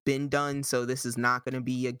they've been done, so this is not going to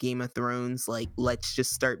be a Game of Thrones, like, let's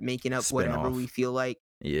just start making up whatever we feel like.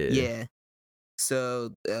 Yeah.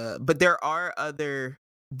 So, but there are other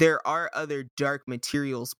Dark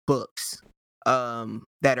Materials books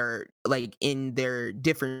that are like in their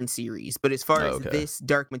different series. But as far as this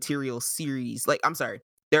Dark Materials series, like, I'm sorry,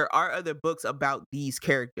 there are other books about these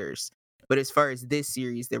characters, but as far as this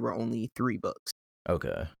series, there were only 3 books.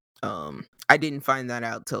 Okay. I didn't find that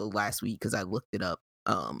out till last week because I looked it up.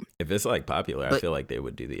 If it's like popular, I feel like they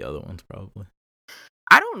would do the other ones probably.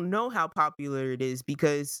 I don't know how popular it is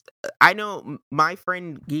because I know my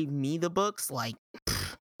friend gave me the books like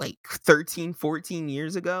 13, 14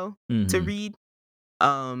 years ago to read.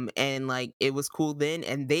 And like, it was cool then.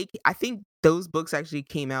 And I think those books actually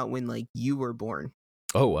came out when like you were born.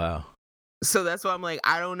 Oh, wow. So that's why I'm like,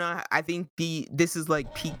 I don't know. I think this is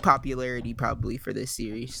like peak popularity probably for this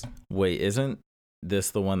series. Wait, isn't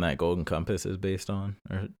this the one that Golden Compass is based on?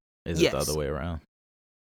 Or is it the other way around?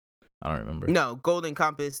 I don't remember. No, Golden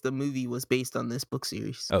Compass, the movie, was based on this book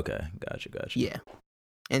series. Okay, gotcha. Yeah.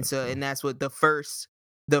 And and that's what the first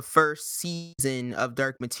season of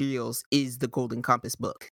Dark Materials is, the Golden Compass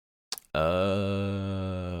book.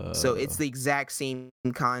 So it's the exact same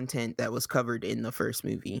content that was covered in the first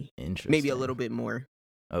movie. Interesting. Maybe a little bit more.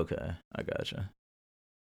 Okay, I gotcha.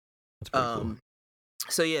 That's pretty cool.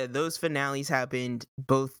 So yeah, those finales happened,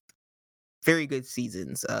 both very good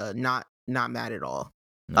seasons. Not mad at all.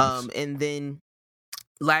 Nice. And then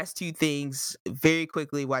last two things, very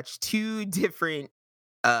quickly, watch two different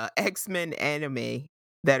X-Men anime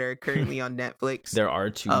that are currently on Netflix. There are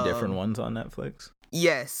two different ones on Netflix?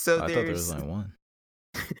 Yes. So I thought there was only one.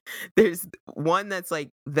 There's one that's like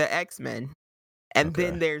the X-Men, and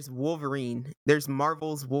then there's Wolverine. There's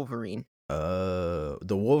Marvel's Wolverine. The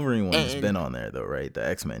Wolverine one's been on there though, right? The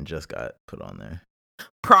X-Men just got put on there.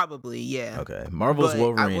 Probably, yeah. Okay. Marvel's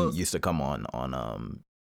Wolverine used to come on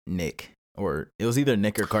Nick, or it was either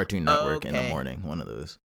Nick or Cartoon Network in the morning, one of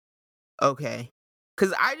those. Okay.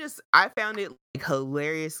 Cuz I found it like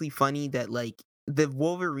hilariously funny that like the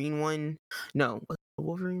Wolverine one, the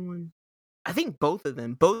Wolverine one, I think both of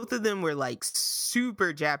them were like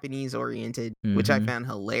super Japanese oriented, which I found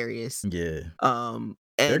hilarious. Yeah. And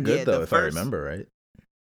they're good though, if I remember right.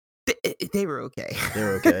 They were okay. They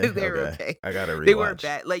were okay. They were okay. I gotta rewatch. They weren't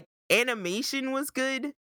bad. Like animation was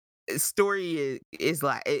good. Story is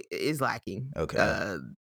lacking. Okay.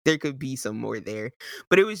 There could be some more there,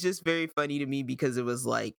 but it was just very funny to me because it was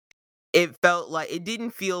like it felt like it didn't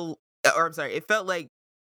feel, or I'm sorry, it felt like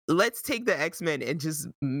let's take the X-Men and just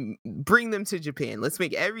bring them to Japan. Let's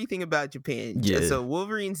make everything about Japan. Yeah. So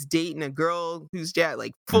Wolverine's dating a girl who's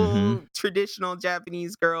like full traditional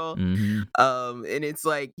Japanese girl. And it's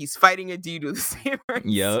like he's fighting a dude with a samurai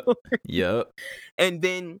sword. Yep. And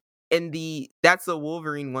then that's the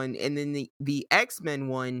Wolverine one, and then the X-Men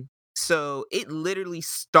one. So it literally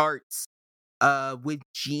starts with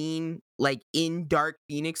Jean like in Dark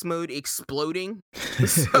Phoenix mode exploding.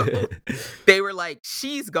 So they were like,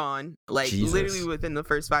 she's gone, like Jesus. Literally within the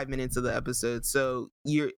first 5 minutes of the episode. So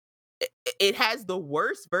it has the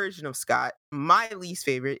worst version of Scott, my least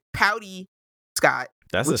favorite, pouty Scott.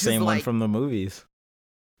 That's the same one from the movies.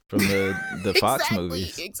 From the Fox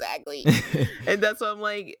movies. Exactly. And that's why I'm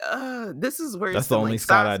like, this is worse. That's the only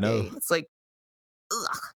Scott I know. It's like,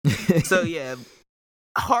 ugh. So yeah,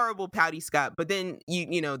 horrible pouty Scott. But then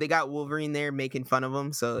you know they got Wolverine there making fun of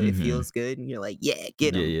him, so it feels good, and you're like, yeah,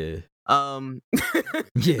 get him. Yeah.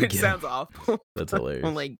 Which sounds awful. That's hilarious.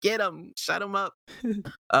 I'm like, get him, shut him up.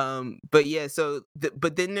 But yeah, so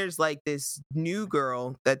but then there's like this new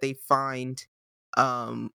girl that they find,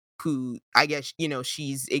 who I guess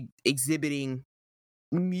she's exhibiting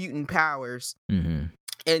mutant powers,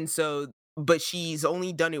 and so. But she's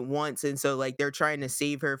only done it once, and so like they're trying to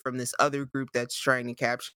save her from this other group that's trying to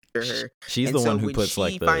capture her. She's the one who puts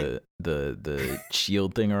like the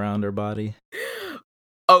shield thing around her body.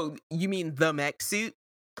 Oh, you mean the mech suit?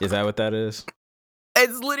 Is that what that is?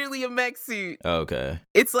 It's literally a mech suit. Okay.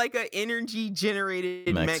 It's like an energy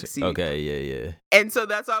generated mech suit. Okay, yeah. And so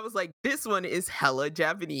that's why I was like, this one is hella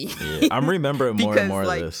Japanese. Yeah, I'm remembering more and more of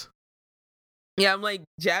this. Yeah, I'm like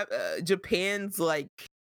Japan's like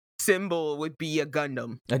symbol would be a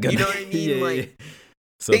Gundam. You know what I mean? Yeah.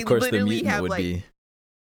 So of course the mutant would be.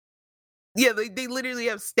 Yeah, they literally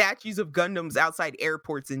have statues of Gundams outside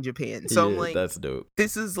airports in Japan. So I'm like, that's dope.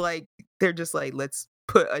 This is like they're just like, let's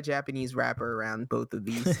put a Japanese rapper around both of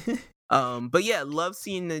these. But yeah, love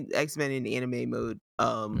seeing the X-Men in anime mode.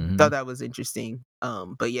 Thought that was interesting.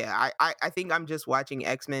 But yeah, I think I'm just watching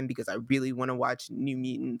X-Men because I really want to watch New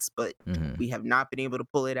Mutants, but we have not been able to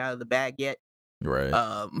pull it out of the bag yet. Right.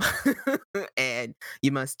 And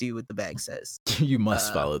you must do what the bag says. You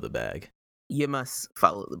must follow the bag. You must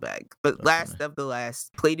follow the bag. But that's last of the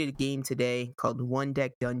last, played a game today called One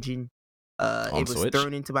Deck Dungeon. It was Switch?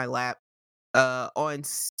 thrown into my lap on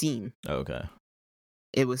Steam. Okay.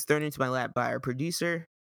 It was thrown into my lap by our producer,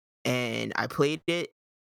 and I played it,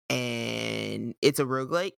 and it's a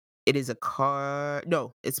roguelike. It is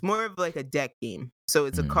it's more of like a deck game. So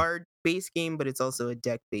it's a card-based game, but it's also a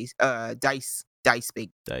deck-based,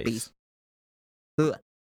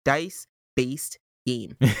 dice-based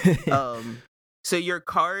game. So your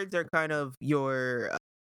cards are kind of your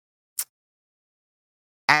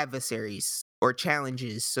adversaries or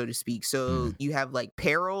challenges, so to speak. So you have like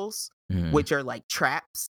perils, which are like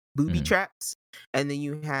traps, booby traps, and then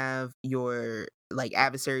you have your like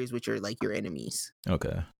adversaries, which are like your enemies.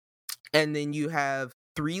 Okay. And then you have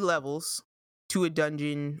 3 levels to a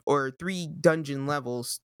dungeon, or 3 dungeon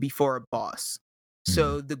levels before a boss.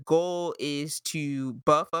 So the goal is to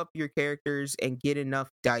buff up your characters and get enough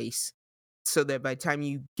dice so that by the time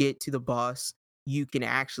you get to the boss, you can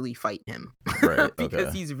actually fight him. Right.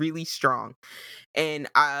 Because he's really strong. And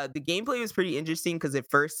the gameplay was pretty interesting because at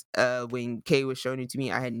first, when Kay was showing it to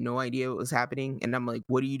me, I had no idea what was happening. And I'm like,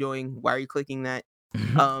 what are you doing? Why are you clicking that?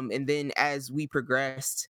 And then as we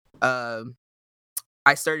progressed, I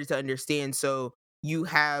started to understand. So you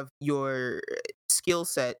have your skill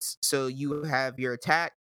sets. So you have your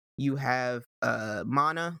attack, you have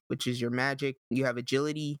mana, which is your magic, you have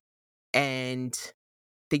agility, and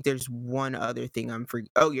I think there's one other thing I'm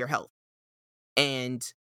forgetting. Oh, your health. And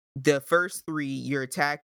the first three, your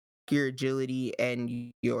attack, your agility,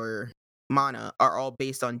 and your mana, are all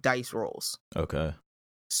based on dice rolls. Okay.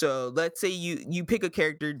 So let's say you pick a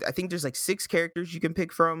character. I think there's like 6 characters you can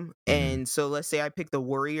pick from. And so let's say I pick the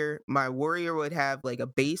warrior. My warrior would have like a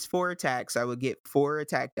base 4 attacks. I would get 4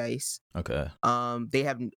 attack dice. Okay.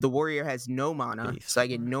 The warrior has no mana, so I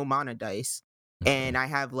get no mana dice. Okay. And I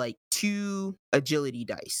have like 2 agility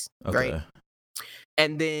dice. Okay. Right.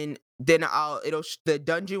 And then the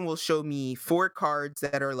dungeon will show me 4 cards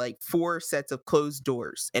that are like 4 sets of closed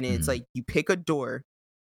doors. And it's like you pick a door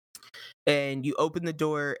and you open the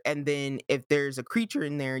door, and then if there's a creature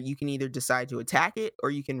in there, you can either decide to attack it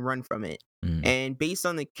or you can run from it. And based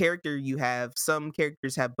on the character you have, some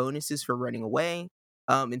characters have bonuses for running away,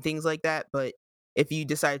 and things like that. But if you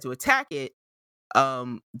decide to attack it,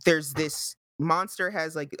 there's this monster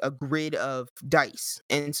has like a grid of dice,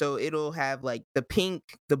 and so it'll have like the pink,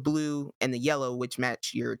 the blue, and the yellow, which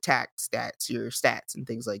match your attack stats, your stats, and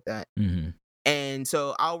things like that. And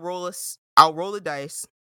so I'll roll a dice,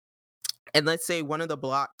 and let's say one of the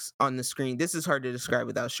blocks on the screen. This is hard to describe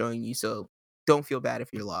without showing you, so don't feel bad if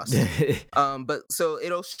you're lost. But so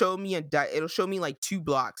it'll show me it'll show me like 2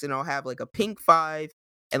 blocks, and I'll have like a pink 5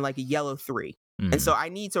 and like a yellow 3. And so I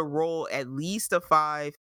need to roll at least a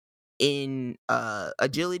 5 in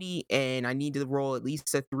agility, and I need to roll at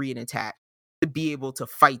least a 3 in attack to be able to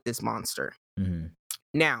fight this monster.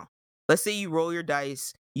 Now, let's say you roll your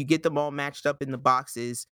dice, you get them all matched up in the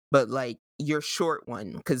boxes, but like you're short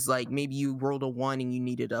one because like maybe you rolled a 1 and you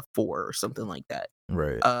needed a 4 or something like that.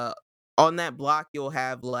 Right. On that block, you'll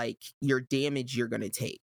have like your damage you're gonna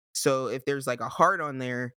take. So if there's like a heart on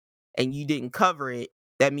there and you didn't cover it,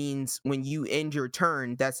 that means when you end your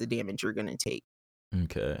turn, that's the damage you're gonna take.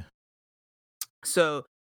 Okay. So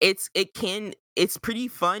it's pretty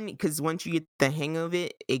fun because once you get the hang of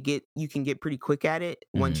it, you can get pretty quick at it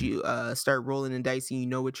once you start rolling the dice and you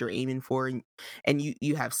know what you're aiming for, and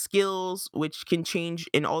you have skills which can change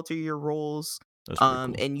and alter your rolls. That's pretty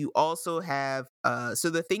cool. And you also have so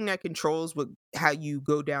the thing that controls how you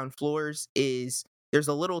go down floors is there's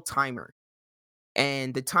a little timer.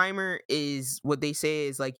 And the timer is what they say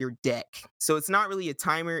is like your deck. So it's not really a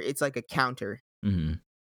timer, it's like a counter.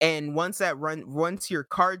 And once your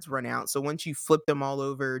cards run out, so once you flip them all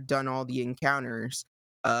over, done all the encounters,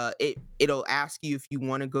 it'll ask you if you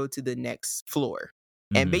want to go to the next floor.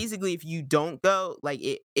 And basically, if you don't go, like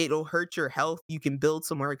it'll hurt your health. You can build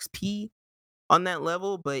some more XP on that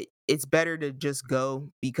level, but it's better to just go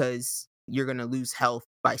because you're gonna lose health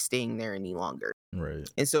by staying there any longer. Right.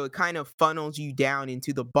 And so it kind of funnels you down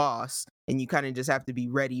into the boss, and you kind of just have to be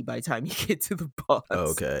ready by the time you get to the boss.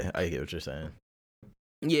 Okay, I get what you're saying.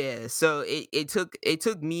 Yeah, so it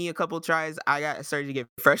took me a couple tries. I started to get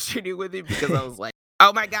frustrated with it because I was like,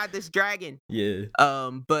 "Oh my god, this dragon!" Yeah.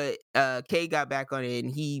 But Kay got back on it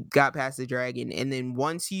and he got past the dragon. And then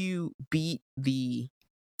once you beat the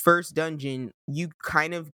first dungeon, you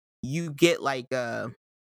get like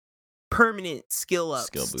permanent skill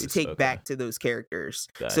ups to take back to those characters.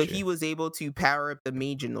 Gotcha. So he was able to power up the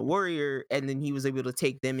mage and the warrior, and then he was able to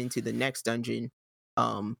take them into the next dungeon.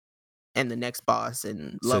 And the next boss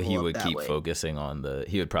and level so he up would that keep way.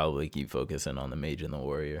 he would probably keep focusing on the mage and the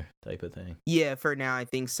warrior type of thing. Yeah, for now I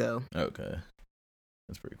think so. Okay,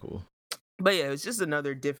 that's pretty cool. But yeah, it was just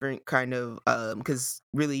another different kind of because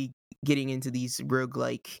really getting into these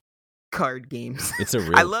roguelike card games. It's a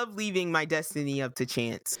real. I love leaving my destiny up to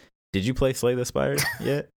chance. Did you play Slay the Spire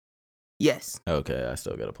yet? Yes. Okay, I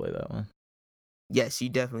still gotta play that one. Yes, you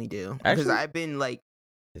definitely do. Because I've been like,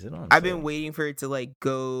 is it on? I've been waiting for it to like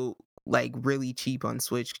go like really cheap on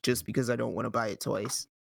Switch just because I don't want to buy it twice.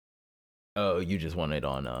 Oh, you just want it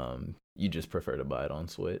on you just prefer to buy it on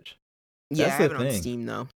Switch? Yeah, I have it on Steam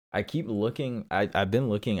though. I keep looking, I've been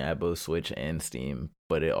looking at both Switch and Steam,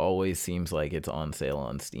 but it always seems like it's on sale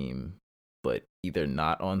on Steam, but either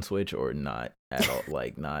not on Switch or not at all,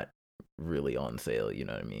 like not really on sale, you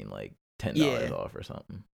know what I mean? Like $10 off or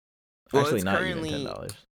something. Well, actually not even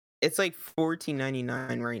 $10. It's like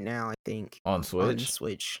 $14.99 right now, I think. On Switch? On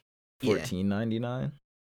Switch. $14.99?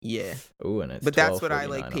 Yeah. Oh, and it's but that's what I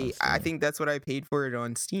like paid. I think that's what I paid for it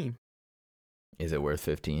on Steam. Is it worth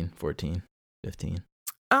 15, 14, 15?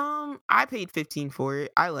 I paid 15 for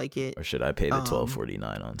it. I like it. Or should I pay the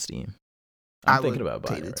 $12.49 on Steam? I'm thinking about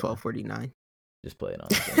buying it. $12.49. Just play it on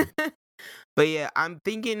Steam. But yeah, I'm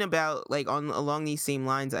thinking about like along these same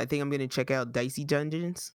lines. I think I'm gonna check out Dicey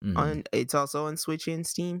Dungeons it's also on Switch and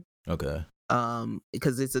Steam. Okay.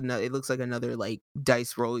 Because it looks like another like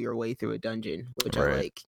dice roll your way through a dungeon, which I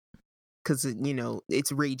like. Because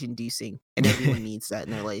it's rage inducing, and everyone needs that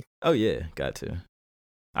in their life. Oh yeah, got to.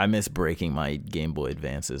 I miss breaking my Game Boy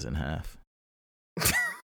Advances in half.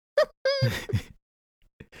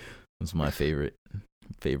 It's my favorite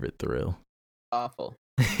thrill. Awful.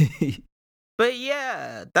 But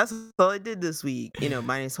yeah, that's all I did this week.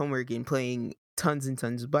 Minus homework and playing tons and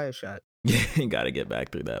tons of BioShock. You gotta get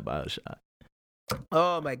back through that BioShock.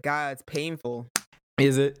 Oh my god, it's painful.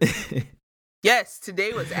 Is it? Yes,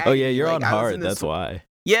 today was agony. Oh yeah, you're on hard, that's why.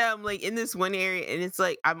 Yeah, I'm like in this one area, and it's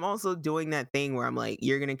like I'm also doing that thing where I'm like,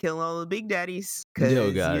 you're gonna kill all the big daddies because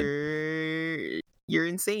you're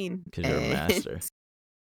insane. Because you're a master.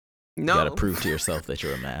 No, you gotta prove to yourself that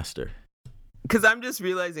you're a master. Because I'm just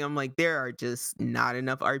realizing I'm like, there are just not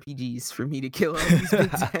enough RPGs for me to kill all these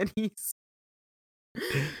big daddies.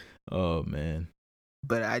 Oh man.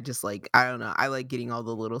 But I just like, I don't know. I like getting all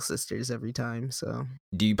the little sisters every time. So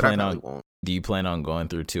do you plan on going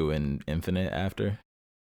through 2 in Infinite after?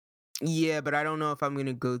 Yeah, but I don't know if I'm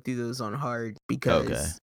gonna go through those on hard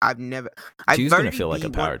because I've 2's gonna feel like a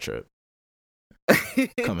power trip.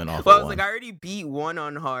 Coming off. Well, I was like, I already beat 1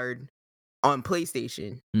 on hard on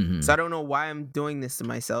PlayStation, so I don't know why I'm doing this to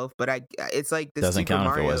myself. But it's like this doesn't Super count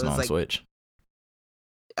Mario, if it wasn't on Switch.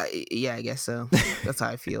 Yeah, I guess so. That's how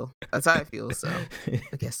I feel. So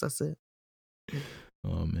I guess that's it.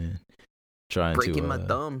 Oh man, breaking my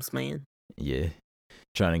thumbs, man. Yeah,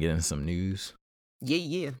 trying to get in some news.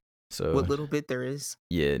 Yeah. So what little bit there is.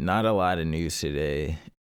 Yeah, not a lot of news today,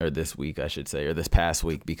 or this week, I should say, or this past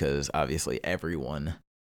week, because obviously everyone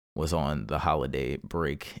was on the holiday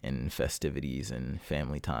break and festivities and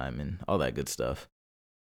family time and all that good stuff.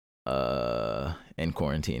 And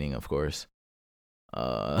quarantining, of course.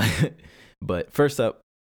 But first up,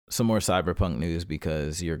 some more Cyberpunk news,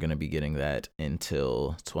 because you're going to be getting that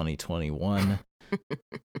until 2021.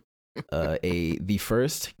 The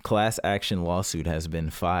first class action lawsuit has been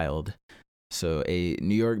filed. So a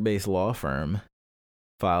New York-based law firm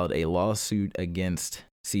filed a lawsuit against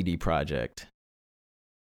CD Projekt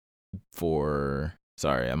for,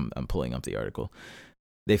 sorry, I'm pulling up the article.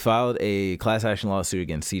 They filed a class action lawsuit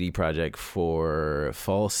against CD Projekt for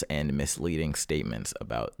false and misleading statements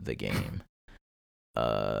about the game.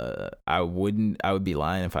 I would be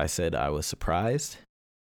lying if I said I was surprised.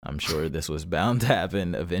 I'm sure this was bound to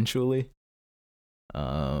happen eventually.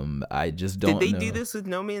 I just don't know. Did they do this with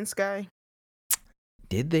No Man's Sky?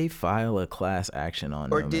 Did they file a class action on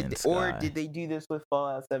No Man's Sky? Or did they do this with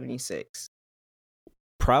Fallout 76?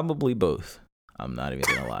 Probably both. I'm not even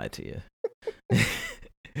going to lie to you.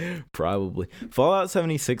 Probably. Fallout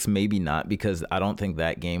 76, maybe not, because I don't think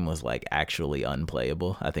that game was like actually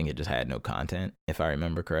unplayable. I think it just had no content, if I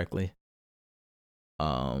remember correctly.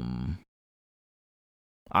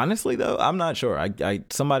 Honestly though, I'm not sure. I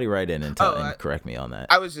somebody write in and correct me on that.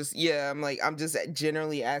 I'm just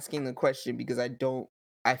generally asking the question because I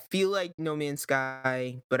feel like No Man's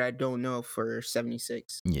Sky, but I don't know for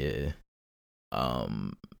 76. Yeah.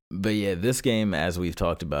 But yeah, this game, as we've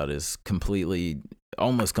talked about, is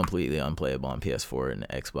almost completely unplayable on PS4 and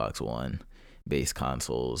Xbox One based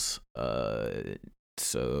consoles.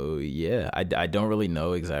 So yeah, I don't really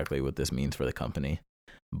know exactly what this means for the company,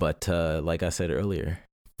 but like I said earlier,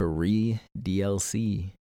 free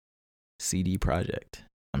DLC, CD Projekt.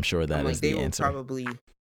 I'm sure that is the answer.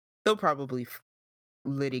 They'll probably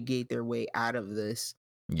litigate their way out of this.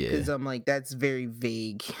 Yeah, because I'm like, that's very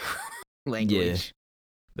vague language.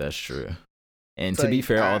 Yeah, that's true. And to be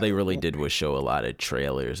fair, all they really did was show a lot of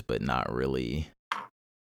trailers, but not really.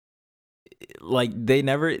 Like they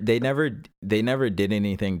never did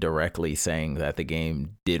anything directly saying that the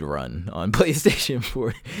game did run on PlayStation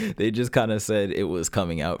 4. They just kind of said it was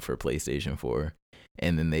coming out for PlayStation 4,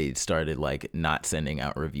 and then they started like not sending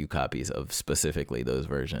out review copies of specifically those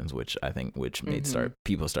versions, which made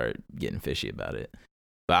people start getting fishy about it.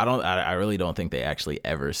 But I really don't think they actually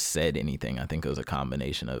ever said anything. I think it was a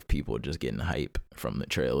combination of people just getting hype from the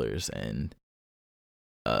trailers and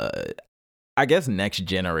I guess next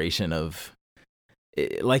generation of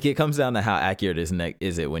it comes down to how accurate is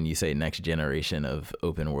it when you say next generation of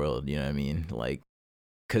open world, you know what I mean? Like,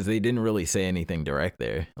 because they didn't really say anything direct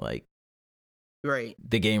there. Like, right,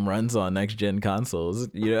 the game runs on next gen consoles,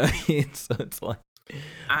 you know what I mean? So it's like,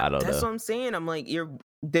 I don't That's know. what I'm saying. I'm like,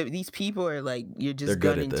 these people are like, you're They're just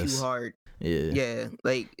good at gunning too this. hard. Yeah. Yeah,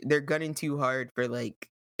 like they're gunning too hard for like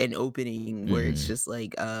an opening where it's just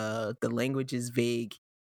like the language is vague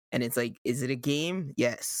and it's like, is it a game?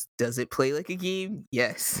 Yes. Does it play like a game?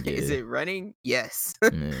 Yes. Is Yeah. it running? Yes.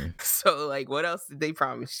 Yeah. So like what else did they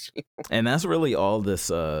promise you? And that's really all this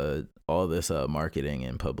marketing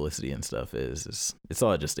and publicity and stuff is. It's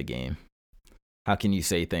all just a game. How can you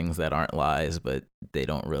say things that aren't lies, but they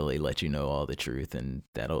don't really let you know all the truth, and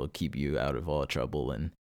that'll keep you out of all trouble? And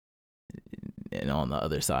on the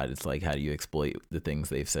other side, it's like, how do you exploit the things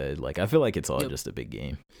they've said? Like, I feel like it's all just a big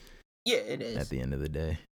game. Yeah, it is. At the end of the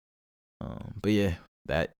day. But yeah,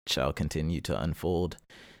 that shall continue to unfold.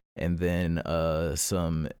 And then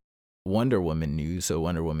some Wonder Woman news. So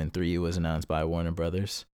Wonder Woman 3 was announced by Warner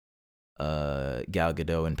Brothers. Gal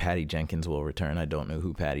Gadot and Patty Jenkins will return. I don't know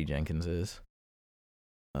who Patty Jenkins is.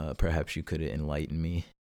 Perhaps you could enlighten me.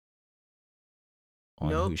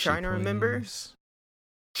 Nope, trying to remember.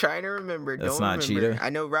 Trying to remember. That's don't not remember. Cheetah?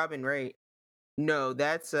 I know Robin Wright. No,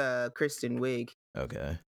 that's Kristen Wiig.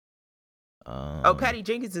 Okay. Patty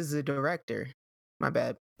Jenkins is the director. My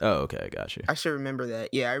bad. Oh, okay, got you. I should remember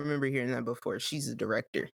that. Yeah, I remember hearing that before. She's a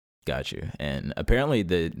director. Got you. And apparently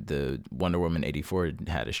the Wonder Woman 84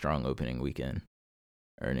 had a strong opening weekend,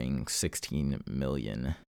 earning $16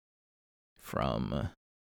 million from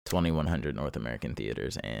 2,100 North American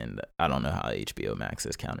theaters, and I don't know how HBO Max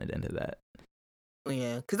is counted into that.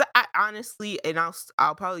 Yeah, because I honestly, and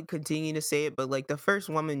I'll probably continue to say it, but like the first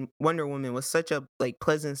Wonder Woman was such a like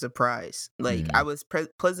pleasant surprise. Like I was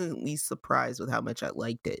pleasantly surprised with how much I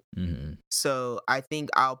liked it. So I think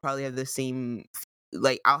I'll probably have the same,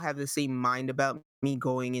 I'll have the same mind about me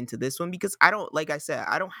going into this one, because I don't, like I said,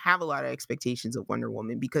 I don't have a lot of expectations of Wonder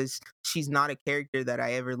Woman because she's not a character that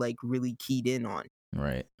I ever like really keyed in on.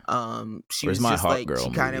 Right. She Where's was my just Hawk like Girl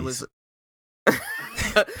she kind of movies? was.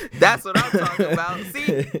 That's what I'm talking about.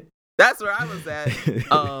 See, that's where I was at.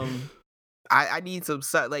 I need some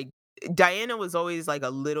like Diana was always like a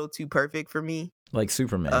little too perfect for me. Like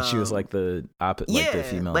Superman, she was like the like the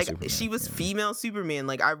female like Superman. She was female Superman.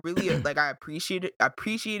 Like I really like I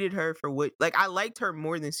appreciated her for what, like I liked her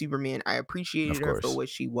more than Superman. I appreciated her for what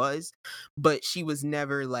she was, but she was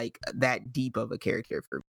never like that deep of a character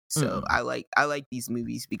for me. So I like these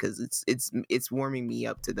movies because it's warming me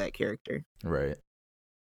up to that character. Right.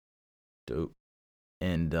 Dope.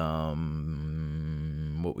 And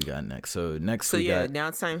what we got next? So now it's time. Now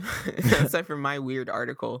it's time for my weird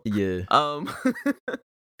article. Yeah.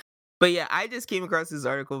 But yeah, I just came across this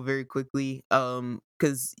article very quickly.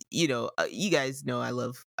 Because you guys know I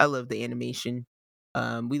love the animation.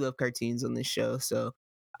 We love cartoons on this show, so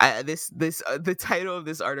the title of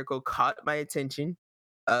this article caught my attention.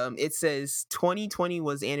 It says 2020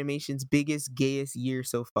 was animation's biggest, gayest year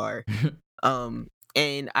so far.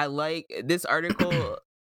 And I like this article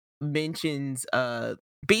mentions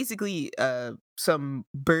basically some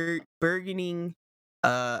burgeoning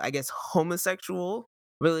I guess homosexual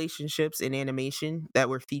relationships in animation that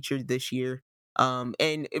were featured this year.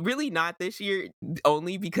 And really not this year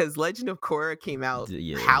only because Legend of Korra came out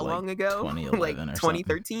how long ago? Like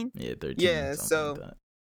 2013? Yeah, 13. Yeah, so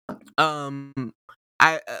like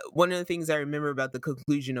I one of the things I remember about the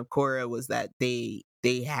conclusion of Korra was that they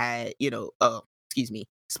had, excuse me,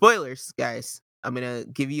 spoilers, guys. I'm gonna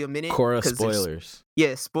give you a minute. Korra spoilers.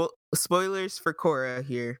 Yeah, spoilers for Korra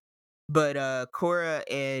here. But Korra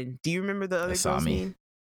and do you remember the other girl's name?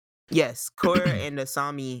 Yes, Korra and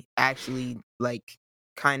Asami actually like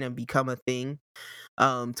kind of become a thing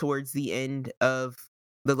towards the end of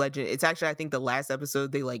the Legend. It's actually, I think, the last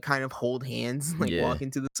episode they like kind of hold hands, like walk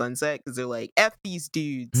into the sunset because they're like, F these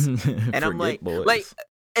dudes. And I'm like, boys.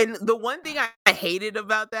 And the one thing I hated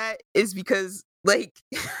about that is because like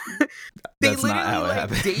they literally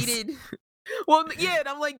like dated. Well, yeah, and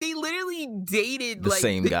I'm like, they literally dated the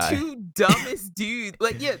same guy. Two dumbest dudes.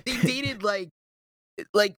 Like, yeah, they dated like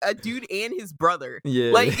a dude and his brother.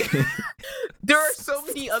 Yeah. Like there are so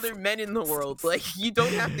many other men in the world. Like you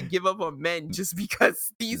don't have to give up on men just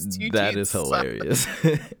because these two That dudes is hilarious.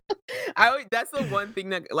 That's the one thing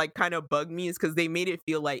that like kind of bugged me is because they made it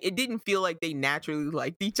feel like it didn't feel like they naturally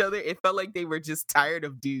liked each other. It felt like they were just tired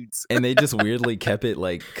of dudes. And they just weirdly kept it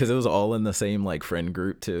like because it was all in the same like friend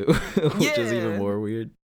group too, which is even more weird.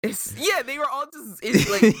 They were all just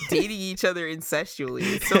like dating each other incestually.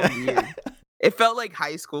 It's so weird. It felt like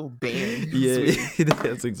high school band. Yeah,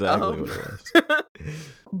 that's exactly what it was.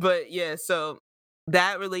 But yeah, so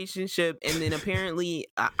that relationship, and then apparently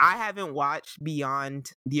I haven't watched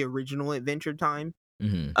beyond the original Adventure Time.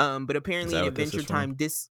 But apparently in Adventure Time,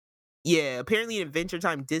 apparently in Adventure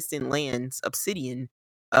Time Distant Lands, Obsidian,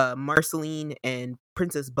 Marceline and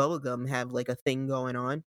Princess Bubblegum have like a thing going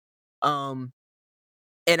on.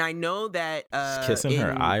 And I know that She's kissing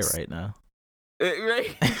her eye right now.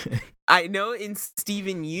 Right? I know in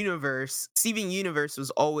Steven Universe was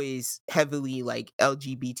always heavily like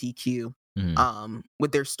LGBTQ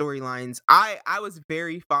with their storylines. I was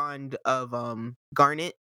very fond of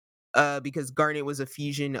Garnet because Garnet was a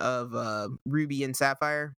fusion of Ruby and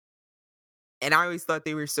Sapphire. And I always thought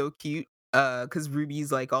they were so cute because Ruby's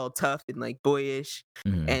like all tough and like boyish,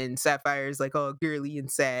 and Sapphire's like all girly and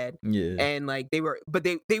sad. Yeah. And like they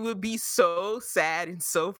would be so sad and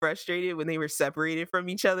so frustrated when they were separated from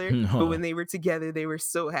each other. But when they were together, they were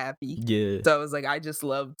so happy. Yeah. So I was like, I just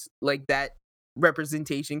loved like that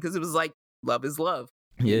representation because it was like love is love.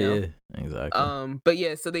 Yeah, exactly. But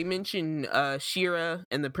yeah, so they mentioned She-Ra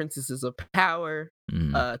and the Princesses of Power,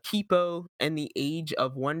 Kipo and the Age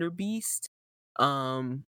of Wonder Beast.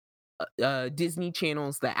 Disney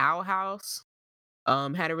Channel's The Owl House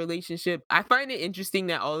had a relationship. I find it interesting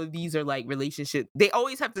that all of these are like relationship. They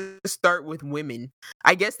always have to start with women.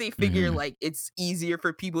 I guess they figure like it's easier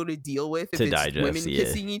for people to deal with if it's digest, women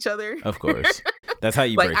kissing each other. Of course, that's how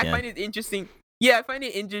you like. break I find it interesting. Yeah, I find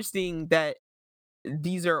it interesting that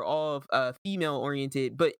these are all female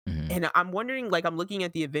oriented, but and I'm wondering, like, I'm looking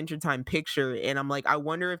at the Adventure Time picture, and I'm like, I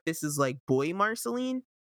wonder if this is like boy Marceline.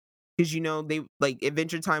 Because they like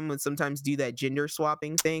Adventure Time would sometimes do that gender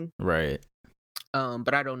swapping thing, right?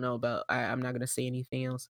 But I don't know about. I'm not gonna say anything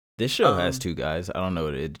else. This show has two guys. I don't know.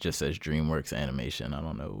 It just says DreamWorks Animation. I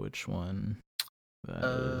don't know which one that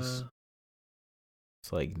is.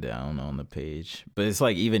 It's like down on the page, but it's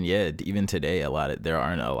like even today, there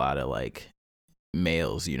aren't a lot of like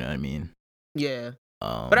males. You know what I mean? Yeah.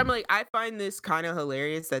 But I'm like, I find this kind of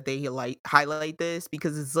hilarious that they like highlight this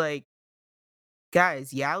because it's like,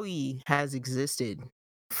 guys, yaoi has existed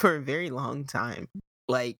for a very long time.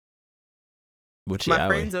 Like, which my yaoi?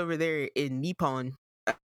 Friends over there in Nippon,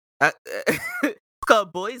 it's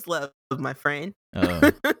called Boys Love, my friend.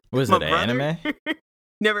 Was it an anime?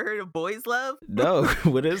 Never heard of Boys Love? No,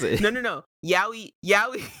 what is it? No. Yaoi.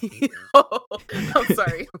 Oh,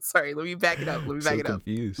 I'm sorry. Let me back it up.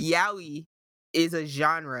 Confused. Yaoi is a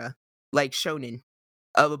genre like shonen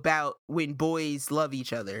about when boys love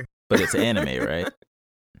each other. But it's anime, right?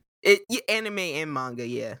 Anime and manga,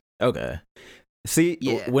 yeah. Okay. See,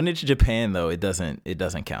 when it's Japan though, it doesn't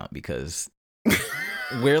count because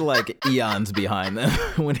we're like eons behind them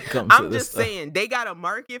when it comes to this. I'm just saying, they got a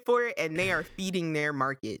market for it and they are feeding their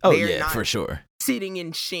market. Oh, they're not for sure. Sitting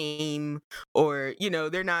in shame or,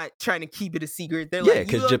 they're not trying to keep it a secret. They're like,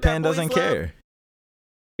 because Japan doesn't care.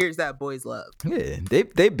 Here's that boys love. Yeah,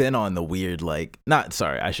 they've been on the weird, like,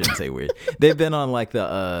 I shouldn't say weird. They've been on like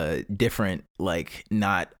the different, like,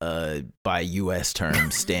 not by US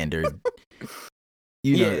terms standard.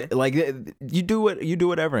 You know, like you do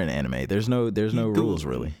whatever in anime. There's no rules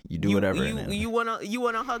really. You do whatever in anime. You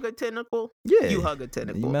wanna hug a tentacle? Yeah, you hug a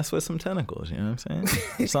tentacle. You mess with some tentacles. You know what I'm saying?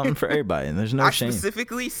 There's something for everybody, and there's no shame. I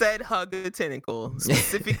specifically said hug a tentacle.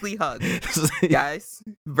 Specifically hug, guys.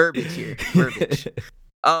 Verbiage here. Verbiage.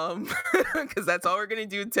 Because that's all we're gonna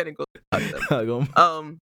do. Tentacle. Hug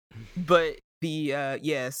them. But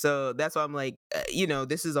so that's why I'm like,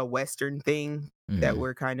 this is a Western thing that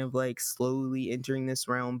we're kind of like slowly entering this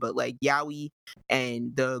realm. But like yaoi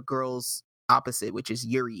and the girls opposite, which is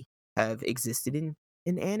Yuri, have existed in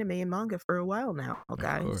anime and manga for a while now,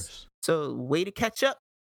 guys. So way to catch up,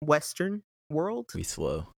 Western world. We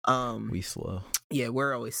slow. Yeah,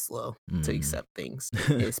 we're always slow to accept things,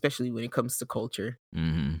 especially when it comes to culture.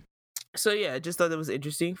 So yeah, I just thought that was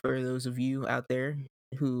interesting for those of you out there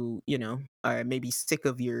who, are maybe sick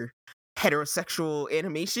of your heterosexual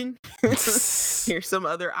animation. Here's some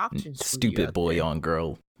other options. Stupid boy there. On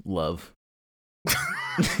girl love.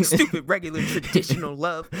 Stupid regular traditional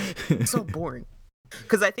love. So boring.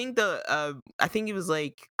 Because I think it was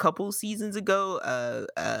like a couple seasons ago,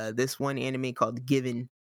 this one anime called Given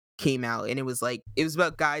came out, and it was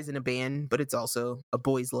about guys in a band, but it's also a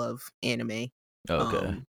boys love anime.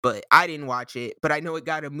 Okay. But I didn't watch it, but I know it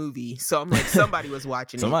got a movie, so I'm like, somebody was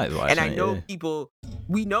watching Somebody's it. Watching and I know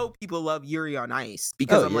we know people love Yuri on Ice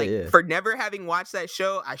because for never having watched that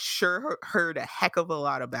show, I sure heard a heck of a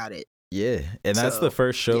lot about it. Yeah, and that's the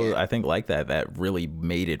first show I think like that really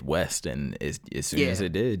made it west, and as soon as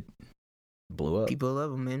it did, blew up. People love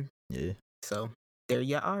them, man. Yeah. So there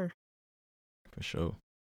you are. For sure.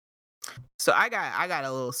 So I got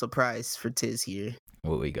a little surprise for Tiz here.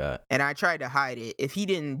 What we got? And I tried to hide it. If he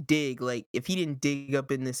didn't dig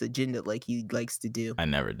up in this agenda like he likes to do. I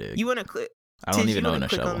never did. You want to click? I don't even own a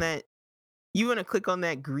click shovel. On that. You want to click on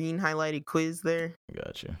that green highlighted quiz there?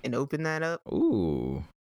 Gotcha. And open that up. Ooh.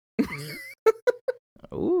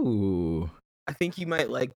 Ooh. I think you might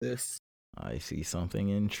like this. I see something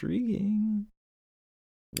intriguing.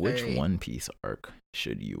 Which One Piece arc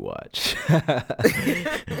should you watch?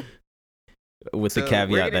 With the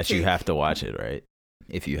caveat that you have to watch it, right?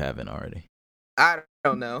 If you haven't already. I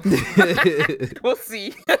don't know. We'll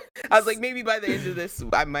see. I was like, maybe by the end of this,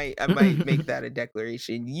 I might make that a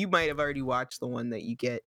declaration. You might have already watched the one that you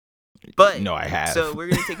get, but no, I have. So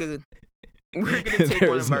we're gonna take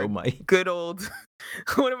one of our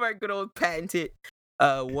good old patented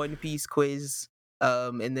One Piece quiz.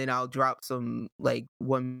 And then I'll drop some like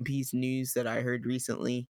One Piece news that I heard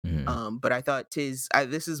recently. But I thought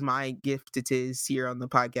this is my gift to Tiz here on the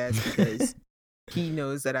podcast because he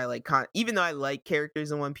knows that I like even though I like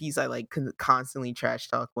characters in One Piece, I like constantly trash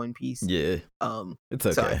talk One Piece. Yeah. It's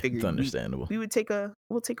okay. So I figured it's understandable. We'll take a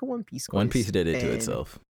One Piece quiz. One Piece did it to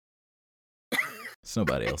itself. It's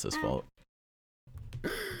nobody else's fault.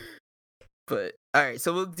 But all right,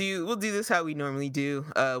 so we'll do this how we normally do.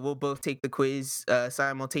 We'll both take the quiz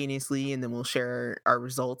simultaneously, and then we'll share our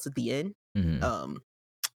results at the end.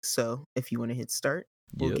 So if you want to hit start,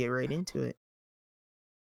 we'll get right into it.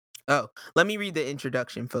 Oh, let me read the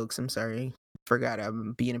introduction, folks. I'm sorry, forgot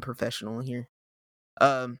I'm being a professional here.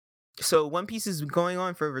 So One Piece has been going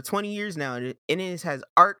on for over 20 years now, and it has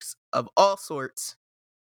arcs of all sorts.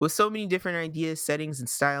 With so many different ideas, settings, and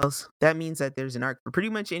styles, that means that there's an arc for pretty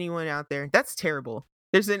much anyone out there. That's terrible.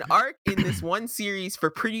 There's an arc in this one series for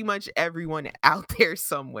pretty much everyone out there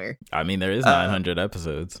somewhere. I mean, there is 900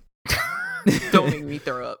 episodes. Don't make me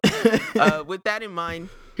throw up. With that in mind,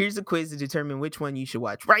 here's a quiz to determine which one you should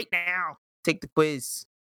watch right now. Take the quiz.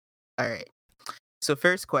 All right. So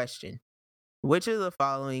first question. Which of the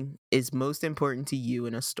following is most important to you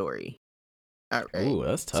in a story? All right. Ooh,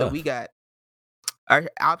 that's tough. So we got... Our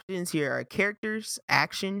options here are characters,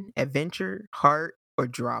 action, adventure, heart, or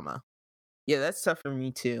drama. Yeah, that's tough for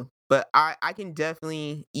me too. But I can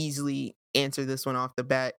definitely easily answer this one off the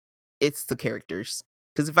bat. It's the characters.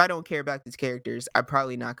 Because if I don't care about these characters, I'm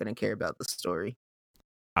probably not going to care about the story.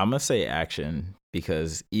 I'm going to say action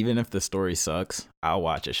because even if the story sucks, I'll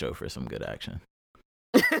watch a show for some good action.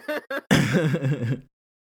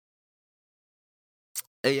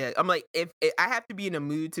 Yeah, I'm like, if I have to be in a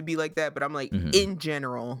mood to be like that, but I'm like, in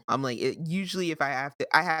general, I'm like, usually if I have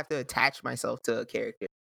to attach myself to a character.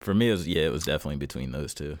 For me, it was definitely between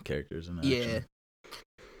those two characters and action. Yeah.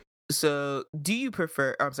 So,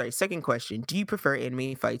 second question. Do you prefer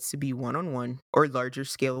anime fights to be one-on-one or larger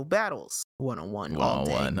scale battles? One-on-one.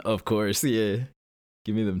 One-on-one, of course, yeah.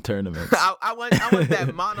 Give me them tournaments. I want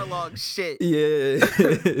that monologue shit. Yeah.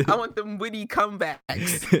 I want them witty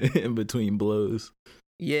comebacks. In between blows.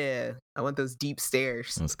 Yeah, I want those deep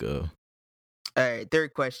stares. Let's go. All right,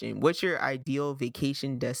 third question. What's your ideal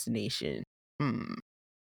vacation destination?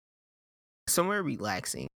 Somewhere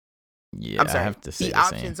relaxing. Yeah, I'm sorry. I have to say the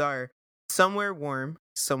options are somewhere warm,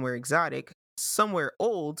 somewhere exotic, somewhere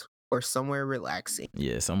old, or somewhere relaxing.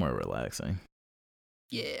 Yeah, somewhere relaxing.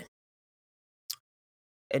 Yeah.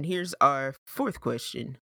 And here's our fourth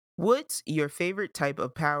question. What's your favorite type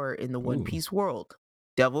of power in the One Piece world?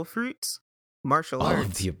 Devil fruits? Martial arts? All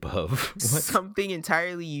of the above. Something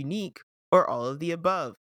entirely unique, or all of the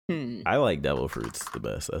above? I like devil fruits the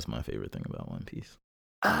best. That's my favorite thing about One Piece.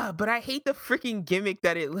 But I hate the freaking gimmick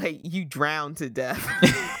that it like you drown to death.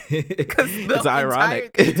 It's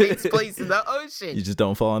ironic. It takes place in the ocean. You just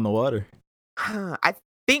don't fall in the water. I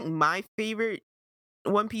think my favorite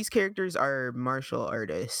One Piece characters are martial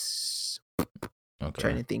artists. Okay.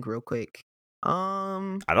 Trying to think real quick.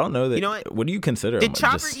 I don't know that. You know what do you consider? Did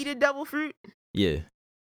Chopper eat a devil fruit? Yeah.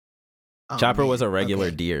 Chopper was a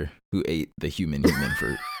regular deer who ate the human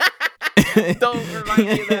fruit. Don't remind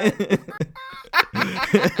me of that.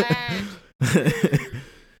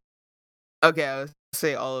 Okay, I would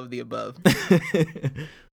say all of the above.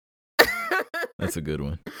 That's a good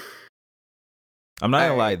one. I'm not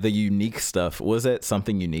gonna lie, the unique stuff, was it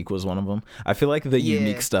something unique was one of them? I feel like the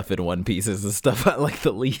unique stuff in One Piece is the stuff I like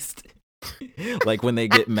the least. Like when they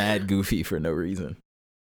get mad goofy for no reason.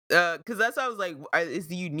 Because that's what I was like, is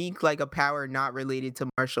the unique like a power not related to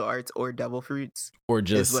martial arts or devil fruits? Or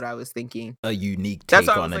just is what I was thinking. A unique take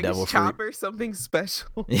on a like, devil fruit. Chopper something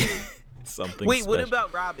special? Something Wait, special. What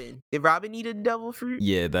about Robin? Did Robin eat a devil fruit?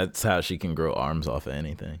 Yeah, that's how she can grow arms off of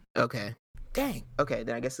anything. Okay. Dang. Okay,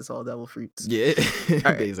 then I guess it's all devil fruits. Yeah,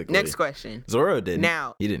 right, basically. Next question. Zoro didn't.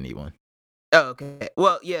 Now he didn't eat one. Oh, okay.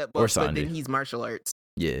 Well, yeah, but then he's martial arts.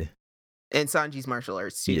 Yeah. And Sanji's martial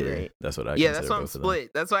arts too, right? That's what I Yeah, that's why I'm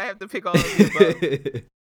split. That's why I have to pick all of the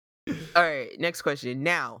above. All right, next question.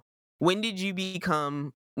 Now, When did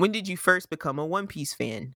you first become a One Piece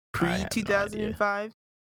fan? Pre 2005?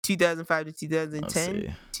 2005 to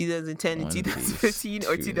 2010, 2010 to 2015,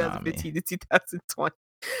 or 2015 to 2020?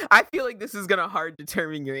 I feel like this is gonna hard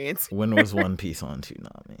determine your answer. When was One Piece on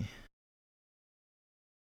Toonami?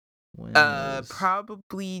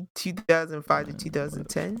 Probably 2005 to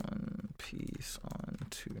 2010. One Piece on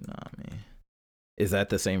Toonami. Is that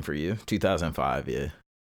the same for you? 2005, yeah.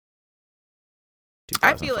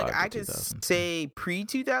 I feel like I could say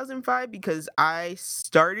pre-2005 because I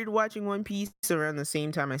started watching One Piece around the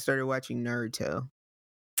same time I started watching Naruto.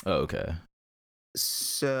 Oh, okay.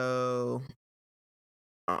 So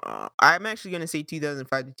I'm actually going to say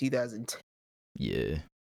 2005 to 2010. Yeah. I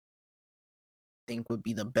think would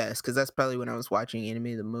be the best because that's probably when I was watching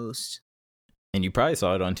anime the most. And you probably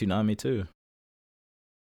saw it on Toonami too.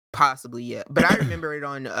 Possibly, yeah. But I remember it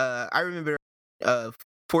on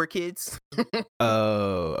 4Kids.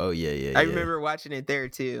 oh yeah. I remember watching it there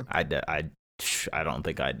too. I don't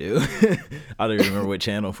think I do. I don't even remember what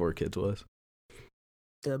channel 4Kids was.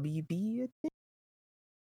 WB.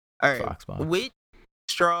 All right. Foxbox. Which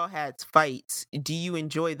Straw Hats fights do you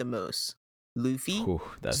enjoy the most? Luffy,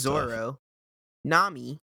 Zoro, tough.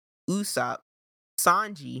 Nami, Usopp,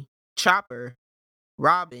 Sanji, Chopper,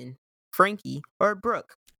 Robin, Frankie, or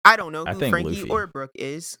Brook? I don't know who Frankie Luffy. Or Brook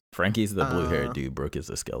is. Frankie's the blue-haired dude. Brook is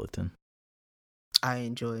the skeleton. I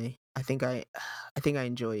think I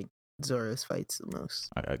enjoyed Zoro's fights the most.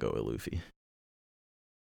 I gotta go with Luffy.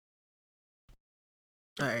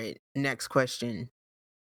 All right, next question.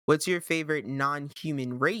 What's your favorite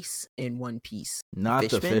non-human race in One Piece? Not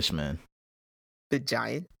the fishmen. The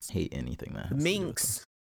giants? Hate anything that has Minks.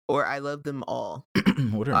 Or I love them all.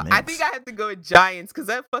 What are minks? I think I have to go with giants because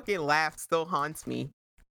that fucking laugh still haunts me.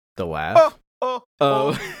 The laugh? Oh.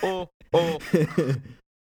 Who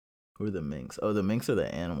are the minks? Oh, the minks are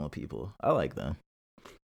the animal people. I like them.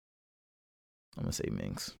 I'm gonna say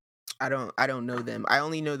minks. I don't know them. I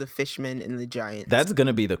only know the fishmen and the giants. That's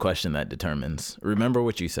gonna be the question that determines. Remember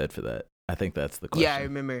what you said for that. I think that's the question. Yeah, I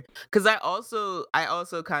remember. Because I also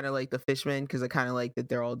kind of like the fishmen because I kind of like that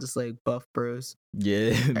they're all just like buff bros.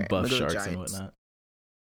 Yeah, right, buff sharks and whatnot.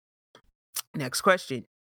 Next question.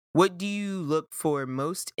 What do you look for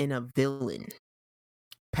most in a villain?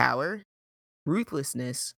 Power,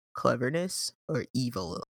 ruthlessness, cleverness, or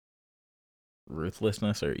evil?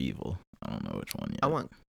 Ruthlessness or evil? I don't know which one yet.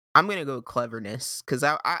 I'm gonna go cleverness because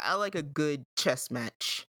I like a good chess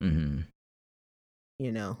match. Mm-hmm.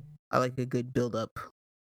 You know, I like a good build up.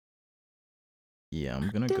 Yeah, I'm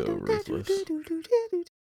gonna go ruthless.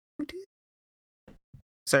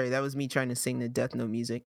 Sorry, that was me trying to sing the Death Note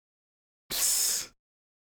music.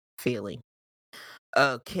 Failing.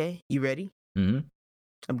 Okay, you ready? Mm-hmm.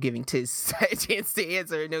 I'm giving Tiz a chance to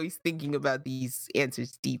answer. I know he's thinking about these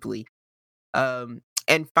answers deeply. And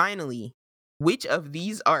finally, which of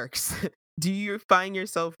these arcs do you find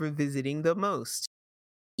yourself revisiting the most?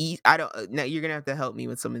 Now you're gonna have to help me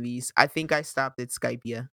with some of these. I think I stopped at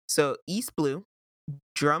Skypiea. So East Blue,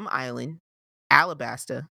 Drum Island,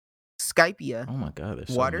 Alabasta, Skypiea. Oh my god, there's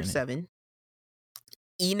so Water many. 7,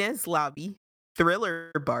 Ines Lobby,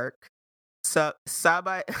 Thriller Bark,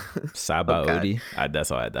 Sabaody.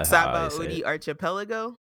 That's all. That's Sabaody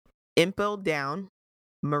Archipelago, Impel Down,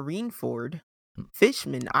 Marineford,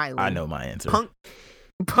 Fishman Island. I know my answer.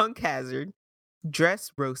 Punk Hazard,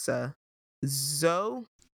 Dressrosa, Zoo.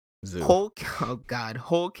 Whole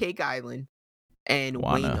Cake Island, and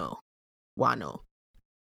Wano.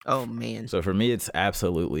 Oh man. So for me, it's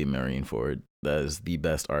absolutely Marineford. That is the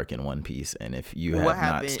best arc in One Piece, and if you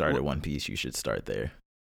have not started One Piece, you should start there.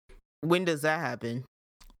 When does that happen?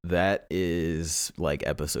 That is like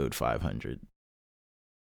episode 500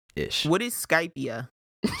 ish. What is Skypiea?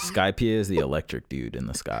 Skypiea is the electric dude in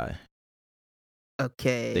the sky.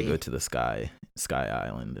 Okay. They go to the Sky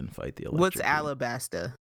Island and fight the electric What's dude.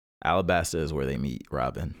 Alabasta? Alabasta is where they meet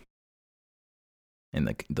Robin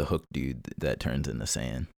and the hook dude that turns into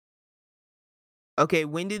sand. Okay,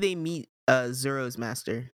 when do they meet Zoro's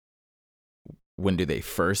master? When do they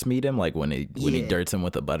first meet him? Like when he dirts him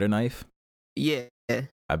with a butter knife? Yeah.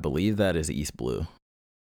 I believe that is East Blue.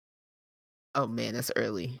 Oh man, that's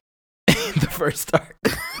early. The first arc.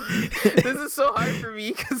 This is so hard for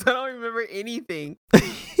me because I don't remember anything.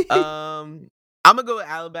 I'm gonna go with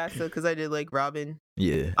Alabasta because I did like Robin.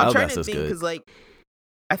 Yeah, I'm trying to think because like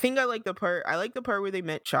I think I like the part where they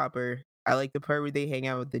met Chopper. I like the part where they hang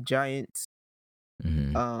out with the giants.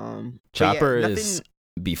 Mm-hmm. Chopper is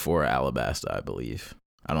before Alabasta, I believe.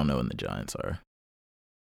 I don't know when the giants are.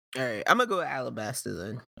 All right, I'm gonna go with Alabasta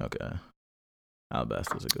then. Okay,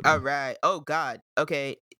 Alabasta's a good one. All right. Oh God.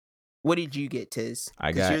 Okay. What did you get, Tiz?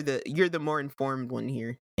 You're the more informed one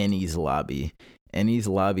here. Enies Lobby. Enies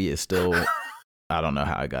Lobby is still I don't know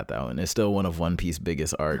how I got that one. It's still one of One Piece's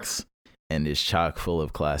biggest arcs and is chock full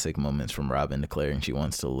of classic moments, from Robin declaring she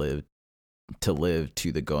wants to live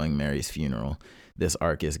to the Going Merry's funeral. This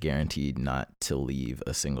arc is guaranteed not to leave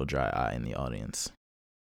a single dry eye in the audience.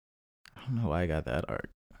 I don't know why I got that arc.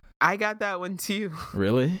 I got that one too.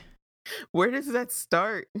 Really? Where does that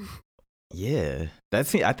start? Yeah, I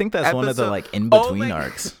think that's one of the like in between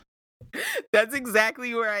arcs. That's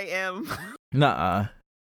exactly where I am. Nuh-uh.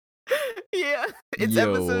 Yeah, it's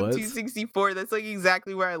episode 264. That's like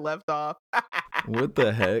exactly where I left off. What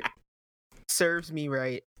the heck? Serves me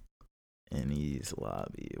right. Enies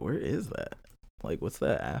Lobby. Where is that? Like, what's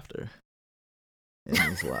that after?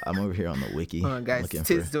 I'm over here on the wiki. Hold on, guys.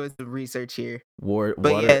 Tiz doing some research here.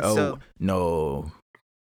 Water. No.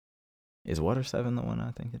 Is Water 7 the one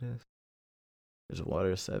I think it is? There's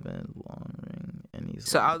Water 7, Long Ring,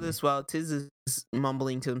 Enies Lobby. While Tiz is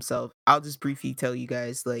mumbling to himself, I'll just briefly tell you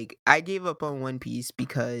guys, like, I gave up on One Piece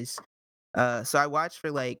because, so I watched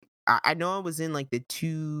for, like, I know I was in, like, the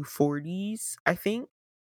 240s, I think,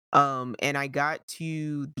 and I got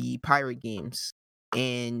to the pirate games,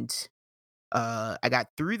 and, I got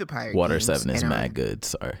through the pirate Water games. Water 7 is mad good,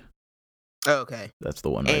 sorry. Oh, okay. That's the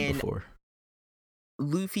one right before.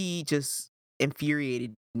 Luffy just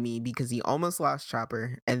infuriated me because he almost lost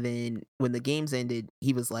Chopper, and then when the games ended,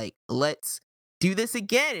 he was like, let's do this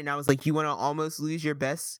again, and I was like, you want to almost lose your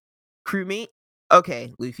best crewmate?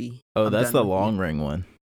 Okay, Luffy. That's the Long Ring one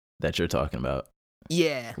that you're talking about.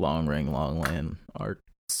 Yeah, Long Ring, Long Land arc.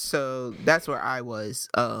 So that's where I was.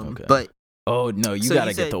 Okay. But oh no, you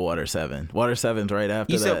gotta get to Water 7. Water 7's right after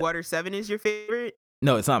that. You said Water 7 is your favorite?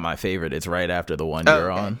 No, it's not my favorite. It's right after the one you're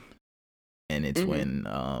on, and it's when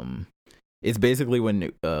it's basically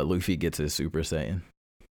when Luffy gets his Super Saiyan.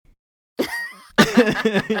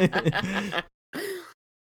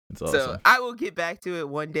 It's awesome. So I will get back to it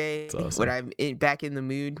one day when I'm back in the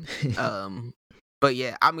mood. But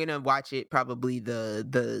yeah, I'm gonna watch it probably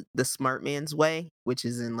the Smart Man's way, which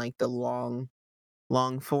is in like the long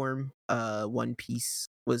form One Piece.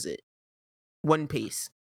 Was it One Piece?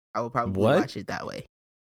 I will probably watch it that way.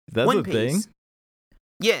 That's One Piece. Thing?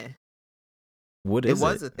 Yeah. What is it? It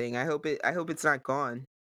was a thing. I hope it's not gone.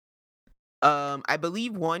 I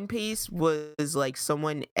believe One Piece was like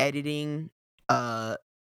someone editing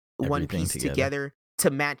One Piece together to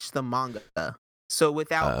match the manga. So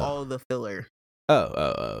without all the filler.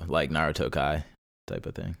 Oh, like Naruto Kai type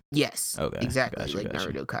of thing. Yes. Okay. Exactly,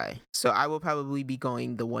 Naruto Kai. So I will probably be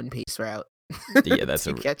going the One Piece route. Yeah, that's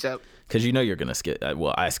to catch up. Because you know you're gonna skip.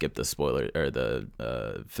 Well, I skipped the spoiler or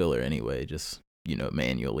the filler anyway, just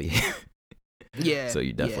manually. Yeah. So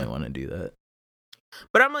you definitely want to do that.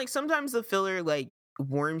 But I'm like, sometimes the filler like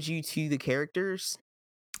warms you to the characters.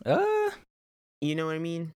 You know what I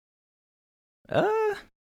mean?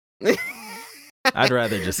 I'd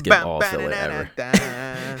rather just skip all filler ever.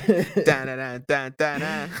 Get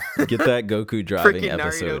that Goku driving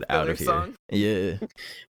episode out of here. Song. Yeah.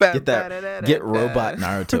 Get Robot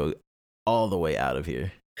Naruto all the way out of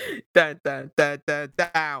here.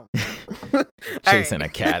 Chasing a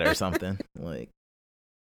cat or something. Like,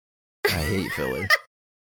 I hate filler.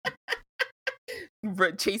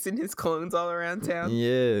 Chasing his clones all around town.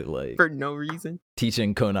 Yeah, like for no reason.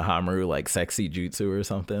 Teaching Konohamaru like sexy jutsu or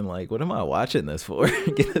something. Like, what am I watching this for?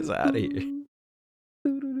 Get us out of here.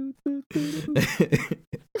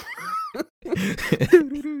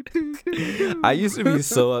 I used to be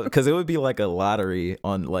so because it would be like a lottery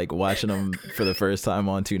on like watching them for the first time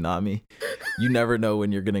on Toonami. You never know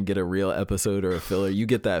when you're gonna get a real episode or a filler. You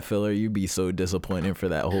get that filler, you'd be so disappointed for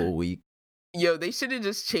that whole week. Yo, they should have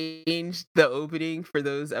just changed the opening for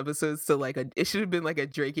those episodes to like it should have been like a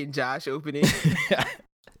Drake and Josh opening.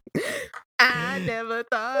 I never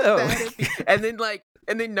thought that.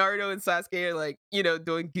 And then Naruto and Sasuke are like,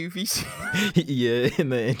 doing goofy shit. Yeah, in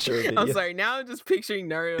the intro video. I'm sorry, now I'm just picturing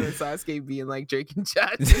Naruto and Sasuke being like Drake and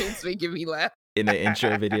Josh. It's making me laugh. In the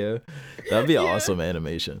intro video. That'd be awesome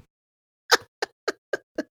animation.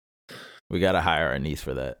 We gotta hire our niece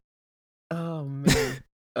for that. Oh man.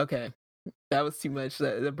 Okay. That was too much.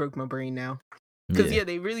 That broke my brain now. Because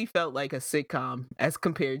they really felt like a sitcom as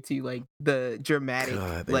compared to like the dramatic,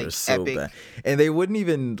 they were so epic. Bad. And they wouldn't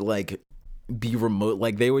even like be remote.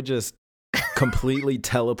 Like they would just completely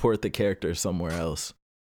teleport the character somewhere else,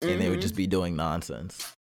 and they would just be doing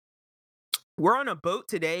nonsense. We're on a boat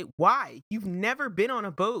today. Why? You've never been on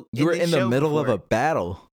a boat. You were in the middle of a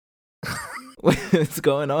battle. What's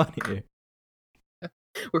going on here?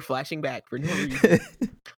 We're flashing back for no reason.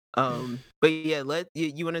 But yeah,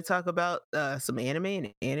 you want to talk about some anime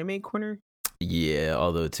and anime corner? Yeah,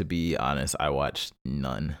 although to be honest, I watched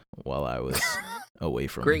none while I was away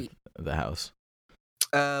from Great. the house.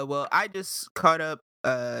 Well, I just caught up,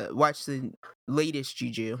 watched the latest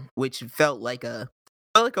Juju, which felt like a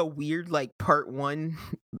weird like part 1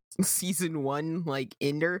 season 1 like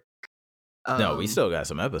ender. No, we still got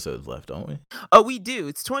some episodes left, don't we? Oh, we do.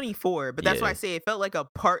 It's 24, but that's why I Yeah. say it felt like a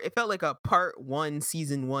part 1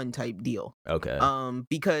 season 1 type deal. Okay.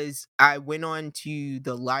 Because I went on to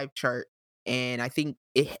the live chart and I think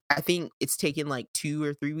it's taken like 2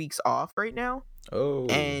 or 3 weeks off right now. Oh.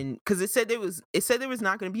 And cuz it said there was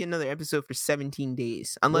not going to be another episode for 17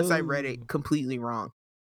 days unless I read it completely wrong.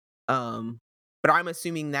 But I'm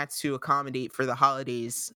assuming that's to accommodate for the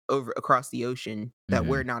holidays over across the ocean that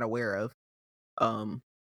we're not aware of.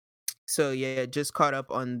 So yeah, just caught up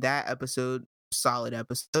on that episode. Solid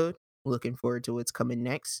episode. Looking forward to what's coming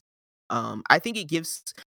next. I think it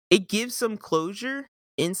gives some closure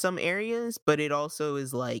in some areas, but it also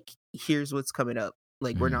is like, here's what's coming up.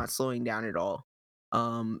 Like we're not slowing down at all.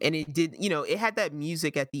 And it did, it had that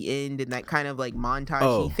music at the end and that kind of like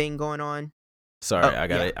montage thing going on. Sorry,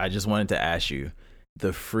 I just wanted to ask you.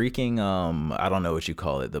 The freaking I don't know what you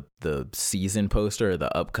call it, the season poster or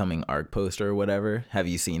the upcoming arc poster or whatever. Have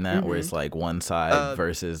you seen that where it's like one side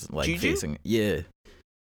versus like Juju? facing? Yeah.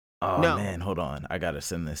 Oh No. man, hold on. I gotta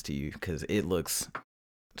send this to you because it looks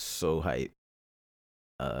so hype.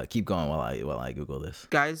 Keep going while I Google this.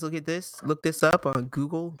 Guys, look at this. Look this up on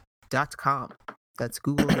Google.com. That's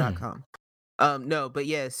Google.com. No, but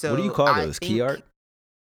yeah. So what do you call those? Key art?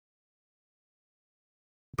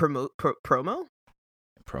 Promo? Promo?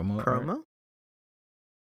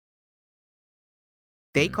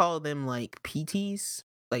 They call them like PTs,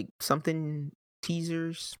 like something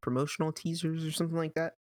teasers, promotional teasers or something like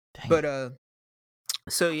that. Dang. But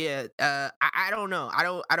so yeah, I don't know. I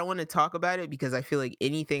don't want to talk about it because I feel like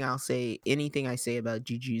anything I say about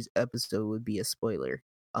Juju's episode would be a spoiler.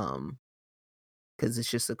 Because it's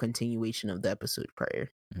just a continuation of the episode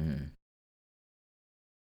prior.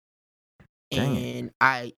 And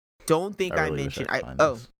I don't think I mentioned.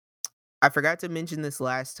 I forgot to mention this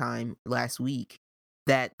last week,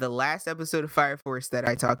 that the last episode of Fire Force that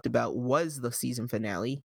I talked about was the season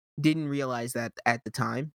finale. Didn't realize that at the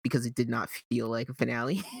time because it did not feel like a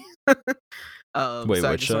finale. Wait, so what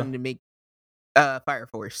I just show? wanted to make Fire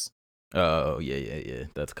Force. Oh yeah.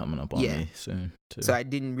 That's coming up on me soon too. So I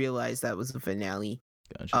didn't realize that was the finale.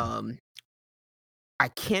 Gotcha.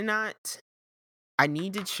 I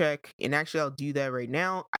need to check, and actually I'll do that right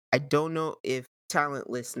now. I don't know if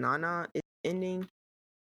Talentless Nana is ending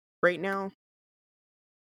right now.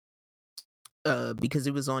 Because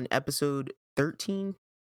it was on episode 13,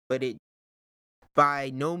 but it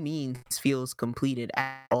by no means feels completed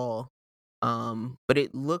at all. But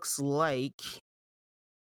it looks like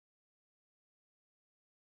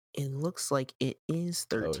it is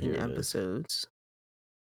 13 episodes.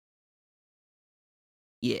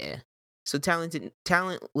 Yeah. So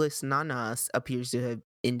Talentless Nanas appears to have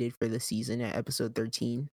ended for the season at episode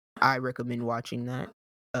 13. I recommend watching that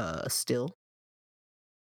still.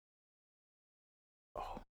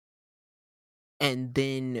 And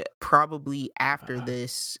then probably after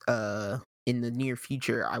this, in the near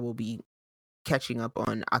future, I will be catching up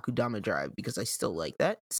on Akudama Drive because I still like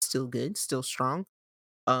that. Still good, still strong.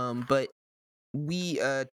 But we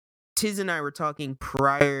Tiz and I were talking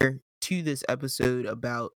prior to this episode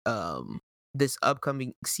about this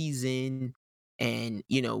upcoming season and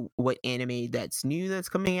what anime that's new that's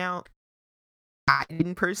coming out. I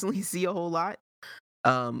didn't personally see a whole lot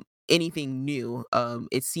anything new.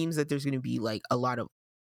 It seems that there's going to be like a lot of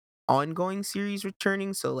ongoing series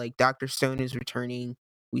returning, so like Dr. Stone is returning.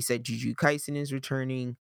 We said Jujutsu Kaisen is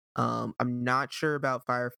returning. I'm not sure about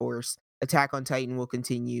Fire Force. Attack on Titan will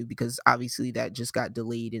continue because obviously that just got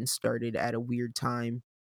delayed and started at a weird time.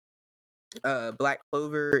 Black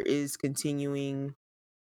Clover is continuing.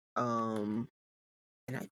 And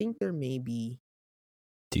I think there may be.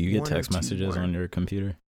 Do you get text messages on your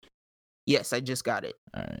computer? Yes, I just got it.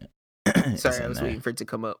 All right. Sorry, I was waiting for it to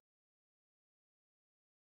come up.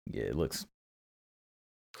 Yeah, it looks.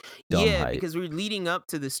 Yeah, because we're leading up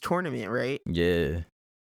to this tournament, right? Yeah.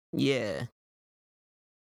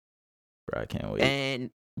 Bro, I can't wait. And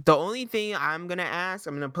the only thing I'm going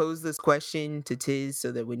to pose this question to Tiz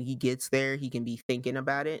so that when he gets there, he can be thinking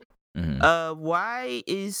about it. Why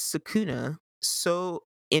is Sukuna so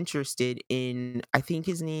interested in, I think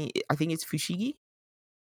it's Fushigi?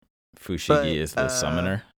 Fushigi is the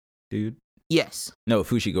summoner dude? Yes. No,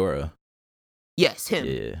 Fushiguro. Yes, him.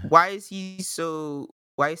 Yeah. Why is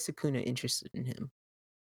Sukuna interested in him?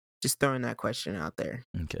 Just throwing that question out there.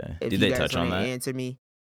 Okay. If Did you they guys touch on wanna that? answer me.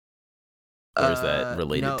 Or is that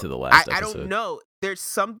related No, to the last I episode? don't know. There's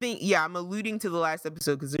something. Yeah, I'm alluding to the last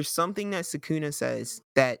episode because there's something that Sukuna says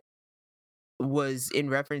that was in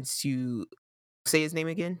reference to. Say his name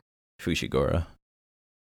again. Fushiguro.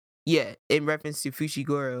 Yeah, in reference to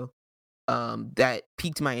Fushiguro, that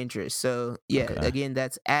piqued my interest. So yeah, Okay. again,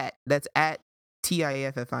 that's at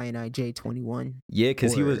TIFFINIJ21. Yeah,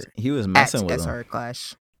 because he was at messing with SR him.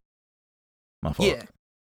 Clash. My fault. Yeah.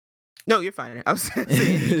 No, you're fine. I was saying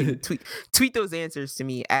you can tweet those answers to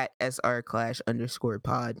me at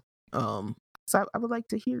SR_pod. So I would like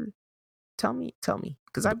to hear. Tell me,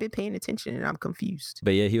 because I've been paying attention and I'm confused.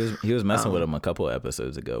 But yeah, he was messing with him a couple of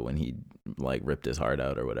episodes ago when he like ripped his heart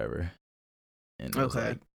out or whatever. And it was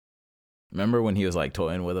like, remember when he was like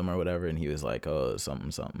toying with him or whatever, and he was like, "Oh,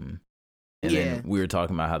 something." And then we were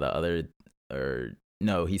talking about how the other, or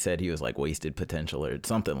no, he said he was like wasted potential or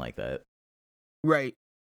something like that. Right.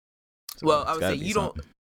 So well, I would say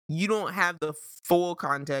you don't have the full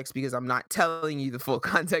context because I'm not telling you the full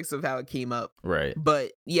context of how it came up. Right.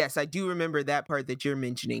 But yes, I do remember that part that you're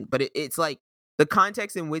mentioning. But it's like the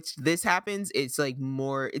context in which this happens, it's like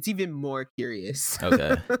it's even more curious.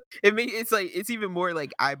 Okay. It's even more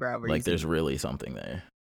like eyebrow raising. Like there's really something there.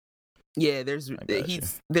 Yeah, there's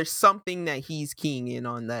something that he's keying in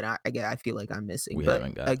on that I feel like I'm missing. We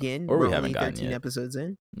haven't only 13 yet. episodes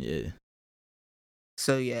in. Yeah.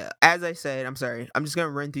 So yeah, as I said, I'm sorry. I'm just gonna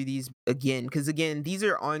run through these again because these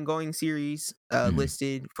are ongoing series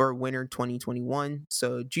listed for winter 2021.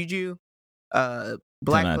 So Juju,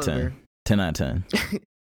 Black Clover, 10 out of 10.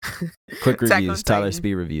 Quick reviews, Tyler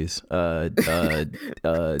Speed reviews.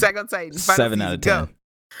 Attack on Titan, 7 out of 10. Go.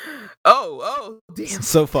 Oh, damn!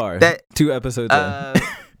 So far, that 2 episodes in.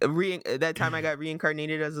 That time I got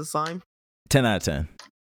reincarnated as a slime. 10 out of 10.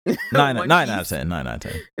 9 out of 10. 9 out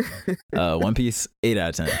of 10. One Piece, 8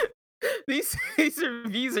 out of 10. These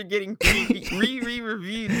reviews are getting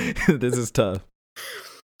reviewed. This is tough.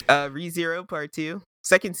 ReZero Part 2,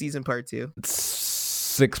 second season Part 2.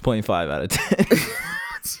 6.5 out of 10.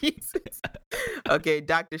 Jesus. Okay,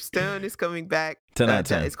 Dr. Stone is coming back. 10 out of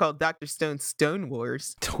 10. It's called Dr. Stone Stone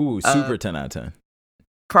Wars. Ooh, super 10 out of 10.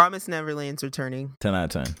 Promise Neverland's returning. 10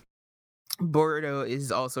 out of 10. Boruto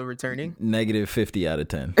is also returning. Negative 50 out of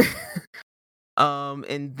 10.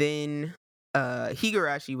 And then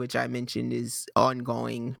Higurashi, which I mentioned, is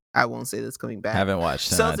ongoing. I won't say that's coming back. Haven't watched.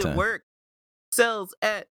 10 out of 10. Cells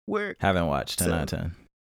at work. Haven't watched. 10 out of 10.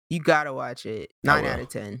 You gotta watch it. 9 out of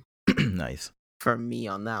 10. Nice. From me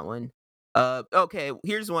on that one. Okay,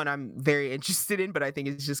 here's one I'm very interested in, but I think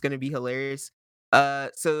it's just gonna be hilarious.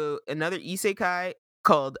 So another isekai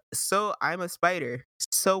called So I'm a Spider.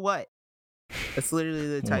 So what? That's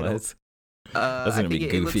literally the title. What? That's gonna be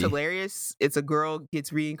goofy. It looks hilarious. It's a girl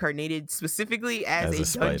gets reincarnated specifically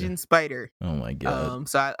as a dungeon spider. Oh my god.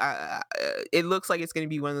 So I it looks like it's gonna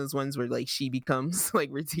be one of those ones where like she becomes like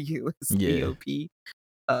ridiculous OP.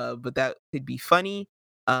 But that could be funny.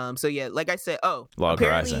 So yeah, like I said, Log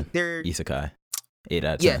Horizon. They're isekai. 8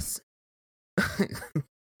 out of 10. Yes.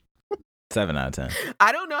 7 out of 10.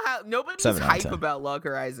 I don't know how nobody's hype about Log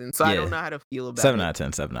Horizon, so I don't know how to feel about 7 out of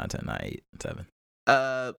 10. 7 out of 10. Not 8. 7.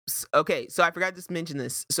 Okay, so I forgot to mention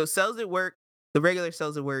this. So Cells at Work, the regular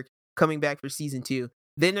Cells at Work, coming back for season 2.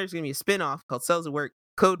 Then there's gonna be a spinoff called Cells at Work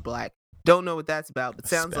Code Black. Don't know what that's about, but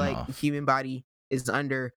sounds like the human body is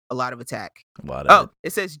under a lot of attack.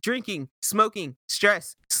 It says drinking, smoking,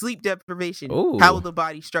 stress, sleep deprivation. Ooh. How will the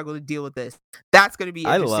body struggle to deal with this? That's gonna be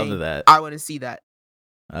interesting. I love that. I want to see that.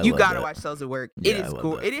 You gotta watch Cells at Work. Yeah, it is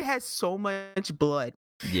cool. It has so much blood.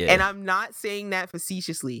 Yeah. And I'm not saying that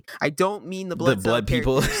facetiously. I don't mean the blood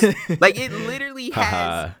people. Like it literally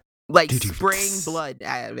has like spraying blood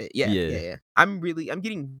out of it. Yeah. I'm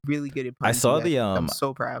getting really good at I saw the I'm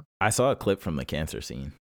so proud. I saw a clip from the cancer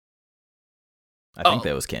scene. I think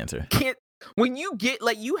that was cancer. When you get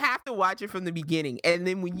like you have to watch it from the beginning, and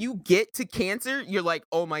then when you get to cancer, you're like,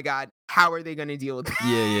 oh my god, how are they gonna deal with that?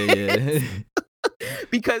 Yeah.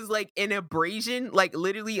 Because like an abrasion, like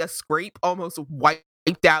literally a scrape almost wiped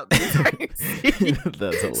out the entire scene.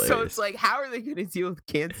 That's hilarious. So it's like, how are they gonna deal with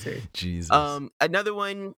cancer? Jesus. Another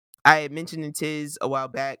one I had mentioned in Tiz a while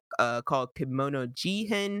back, called Kimono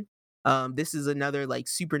Jihen. This is another like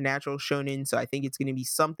supernatural shonen, so I think it's gonna be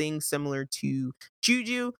something similar to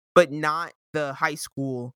Juju, but not the high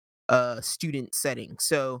school student setting.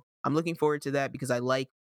 So I'm looking forward to that because I like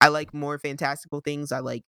more fantastical things. I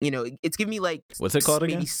like, it's giving me like what's it called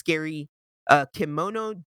maybe again? Scary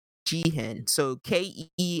Kimono Jihen. So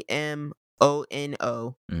KEMONO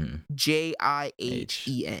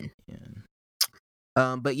JIHEN.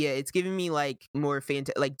 But yeah, it's giving me like more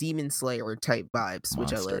like Demon Slayer type vibes,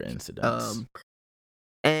 which I like. Incidents.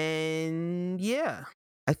 And yeah,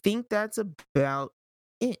 I think that's about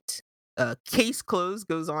it. Case Closed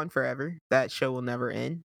goes on forever. That show will never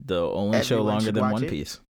end. The only show longer than One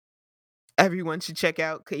Piece. Everyone should check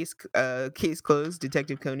out Case Closed.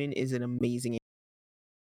 Detective Conan is an amazing.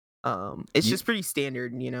 It's just pretty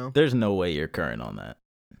standard, you know. There's no way you're current on that.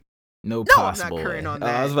 No possible I'm not current way. on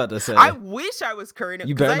that. I was about to say. I wish I was current.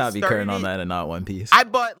 You better not be current on that and not One Piece. I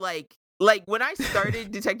bought like when I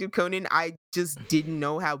started Detective Conan, I just didn't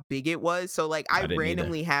know how big it was. So like I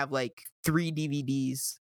randomly have like 3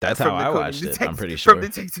 DVDs. That's how I watched it. I'm pretty sure from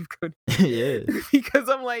Detective Conan. Yeah, because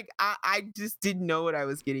I'm like I just didn't know what I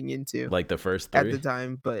was getting into. Like the first 3 at the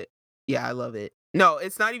time, but yeah, I love it. No,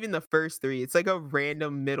 it's not even the first 3. It's like a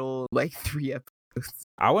random middle like 3 episodes.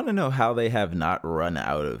 I want to know how they have not run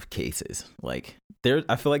out of cases. Like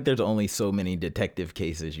I feel like there's only so many detective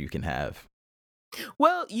cases you can have.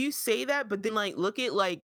 Well, you say that, but then like look at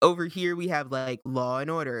like over here we have like Law and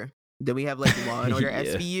Order. Then we have like Law and Order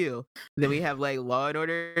SVU. Then we have like Law and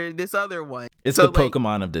Order this other one. It's so, the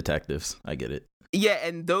Pokemon of detectives. I get it. Yeah,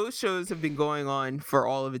 and those shows have been going on for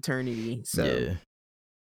all of eternity. So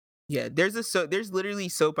yeah, there's literally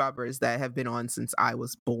soap operas that have been on since I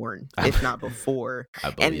was born, if not before.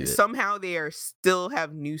 And somehow they are still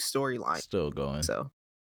have new storylines. Still going. So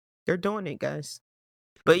they're doing it, guys.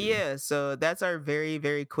 But yeah, so that's our very,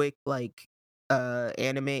 very quick like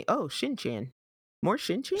anime. Oh, Shin-chan. More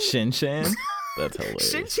Shin-chan? Shin-chan? That's hilarious.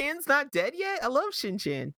 Shin-chan's not dead yet? I love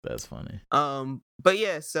Shin-chan. That's funny. But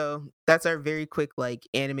yeah, so that's our very quick like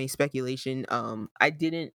anime speculation.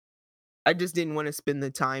 I just didn't want to spend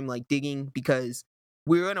the time like digging because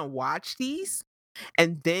we're gonna watch these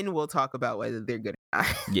and then we'll talk about whether they're good or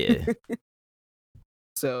not. Yeah.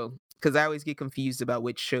 So, because I always get confused about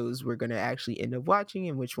which shows we're gonna actually end up watching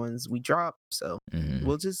and which ones we drop. So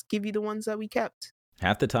we'll just give you the ones that we kept.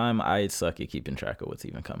 Half the time, I suck at keeping track of what's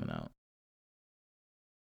even coming out.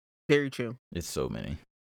 Very true. It's so many.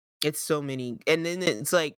 And then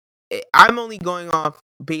it's like, I'm only going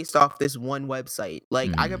based off this one website. Like,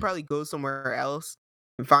 I could probably go somewhere else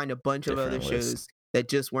and find a bunch of other shows that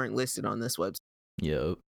just weren't listed on this website.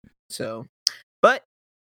 Yep. So, but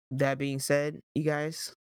that being said, you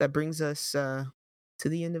guys, that brings us to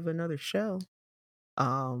the end of another show.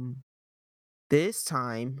 This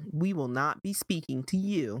time, we will not be speaking to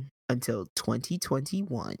you until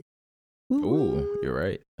 2021. Ooh, you're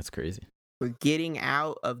right. That's crazy. We're getting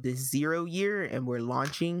out of the 0 year and we're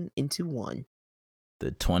launching into 1.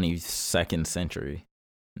 The 22nd century.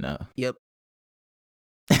 No. Yep.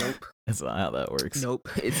 Nope. That's not how that works. Nope.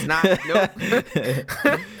 It's not. Nope.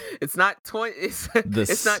 It's not 20.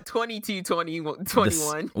 It's not 22,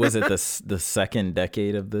 21. Was it the second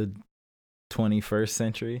decade of the 21st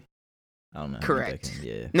century? I don't know. Correct.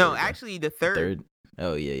 Yeah. No, actually, the third.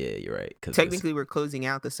 Oh yeah, you're right. Technically, we're closing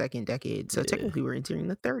out the second decade, so technically, we're entering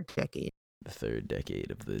the third decade. The third decade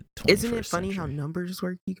of the 21st Isn't it funny century. how numbers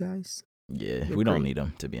work, you guys? Yeah, we don't need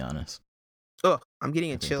them, to be honest. Oh, I'm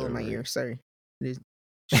getting a chill in my ear. Sorry, just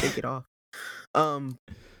shake it off.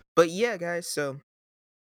 But yeah, guys. So,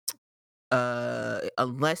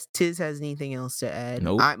 unless Tiz has anything else to add,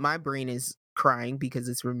 nope. My brain is crying because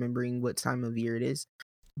it's remembering what time of year it is.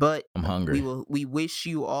 But I'm hungry. We wish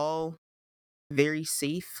you all very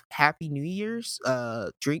safe, happy New Year's.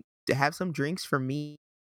 Have some drinks for me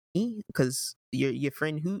because your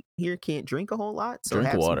friend Hoot here can't drink a whole lot, so drink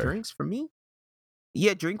have water. Some drinks for me.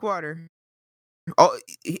 Yeah, drink water. Oh,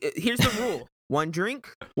 here's the rule: 1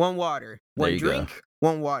 drink, 1 water. 1 drink,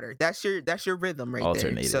 1 water. That's your rhythm right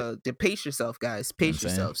there. So to pace yourself, guys. Pace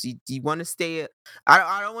yourselves. You want to stay.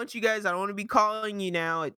 I don't want you guys. I don't want to be calling you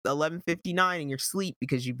now at 11:59 in your sleep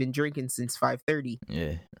because you've been drinking since 5:30.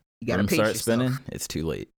 Yeah. You gotta pace yourself. Spinning. It's too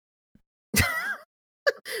late.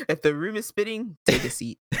 If the room is spinning, take a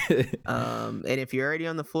seat. And if you're already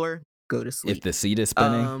on the floor, go to sleep. If the seat is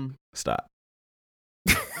spinning, stop.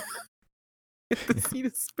 If the seat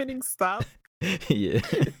is spinning, stop. Yeah.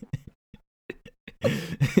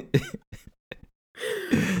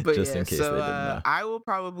 But just in case they didn't know. I will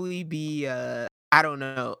probably be I don't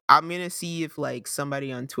know. I'm gonna see if like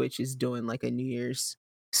somebody on Twitch is doing like a New Year's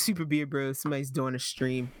Super Beer Bros. Somebody's doing a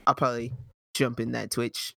stream. I'll probably jump in that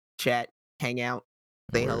Twitch chat, hang out,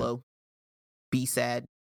 say hello, be sad,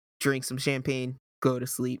 drink some champagne, go to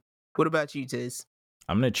sleep. What about you, Tiz?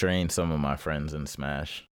 I'm gonna train some of my friends in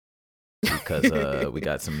Smash because we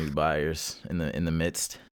got some new buyers in the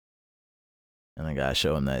midst, and I gotta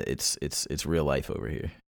show them that it's real life over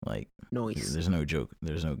here. Like, noise. There's no joke.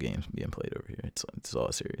 There's no games being played over here. It's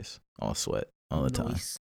all serious, all sweat, all the time.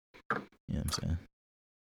 You know what I'm saying?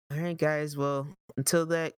 All right, guys. Well, until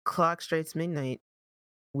that clock strikes midnight,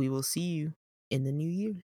 we will see you in the new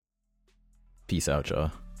year. Peace out,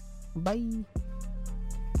 y'all. Bye.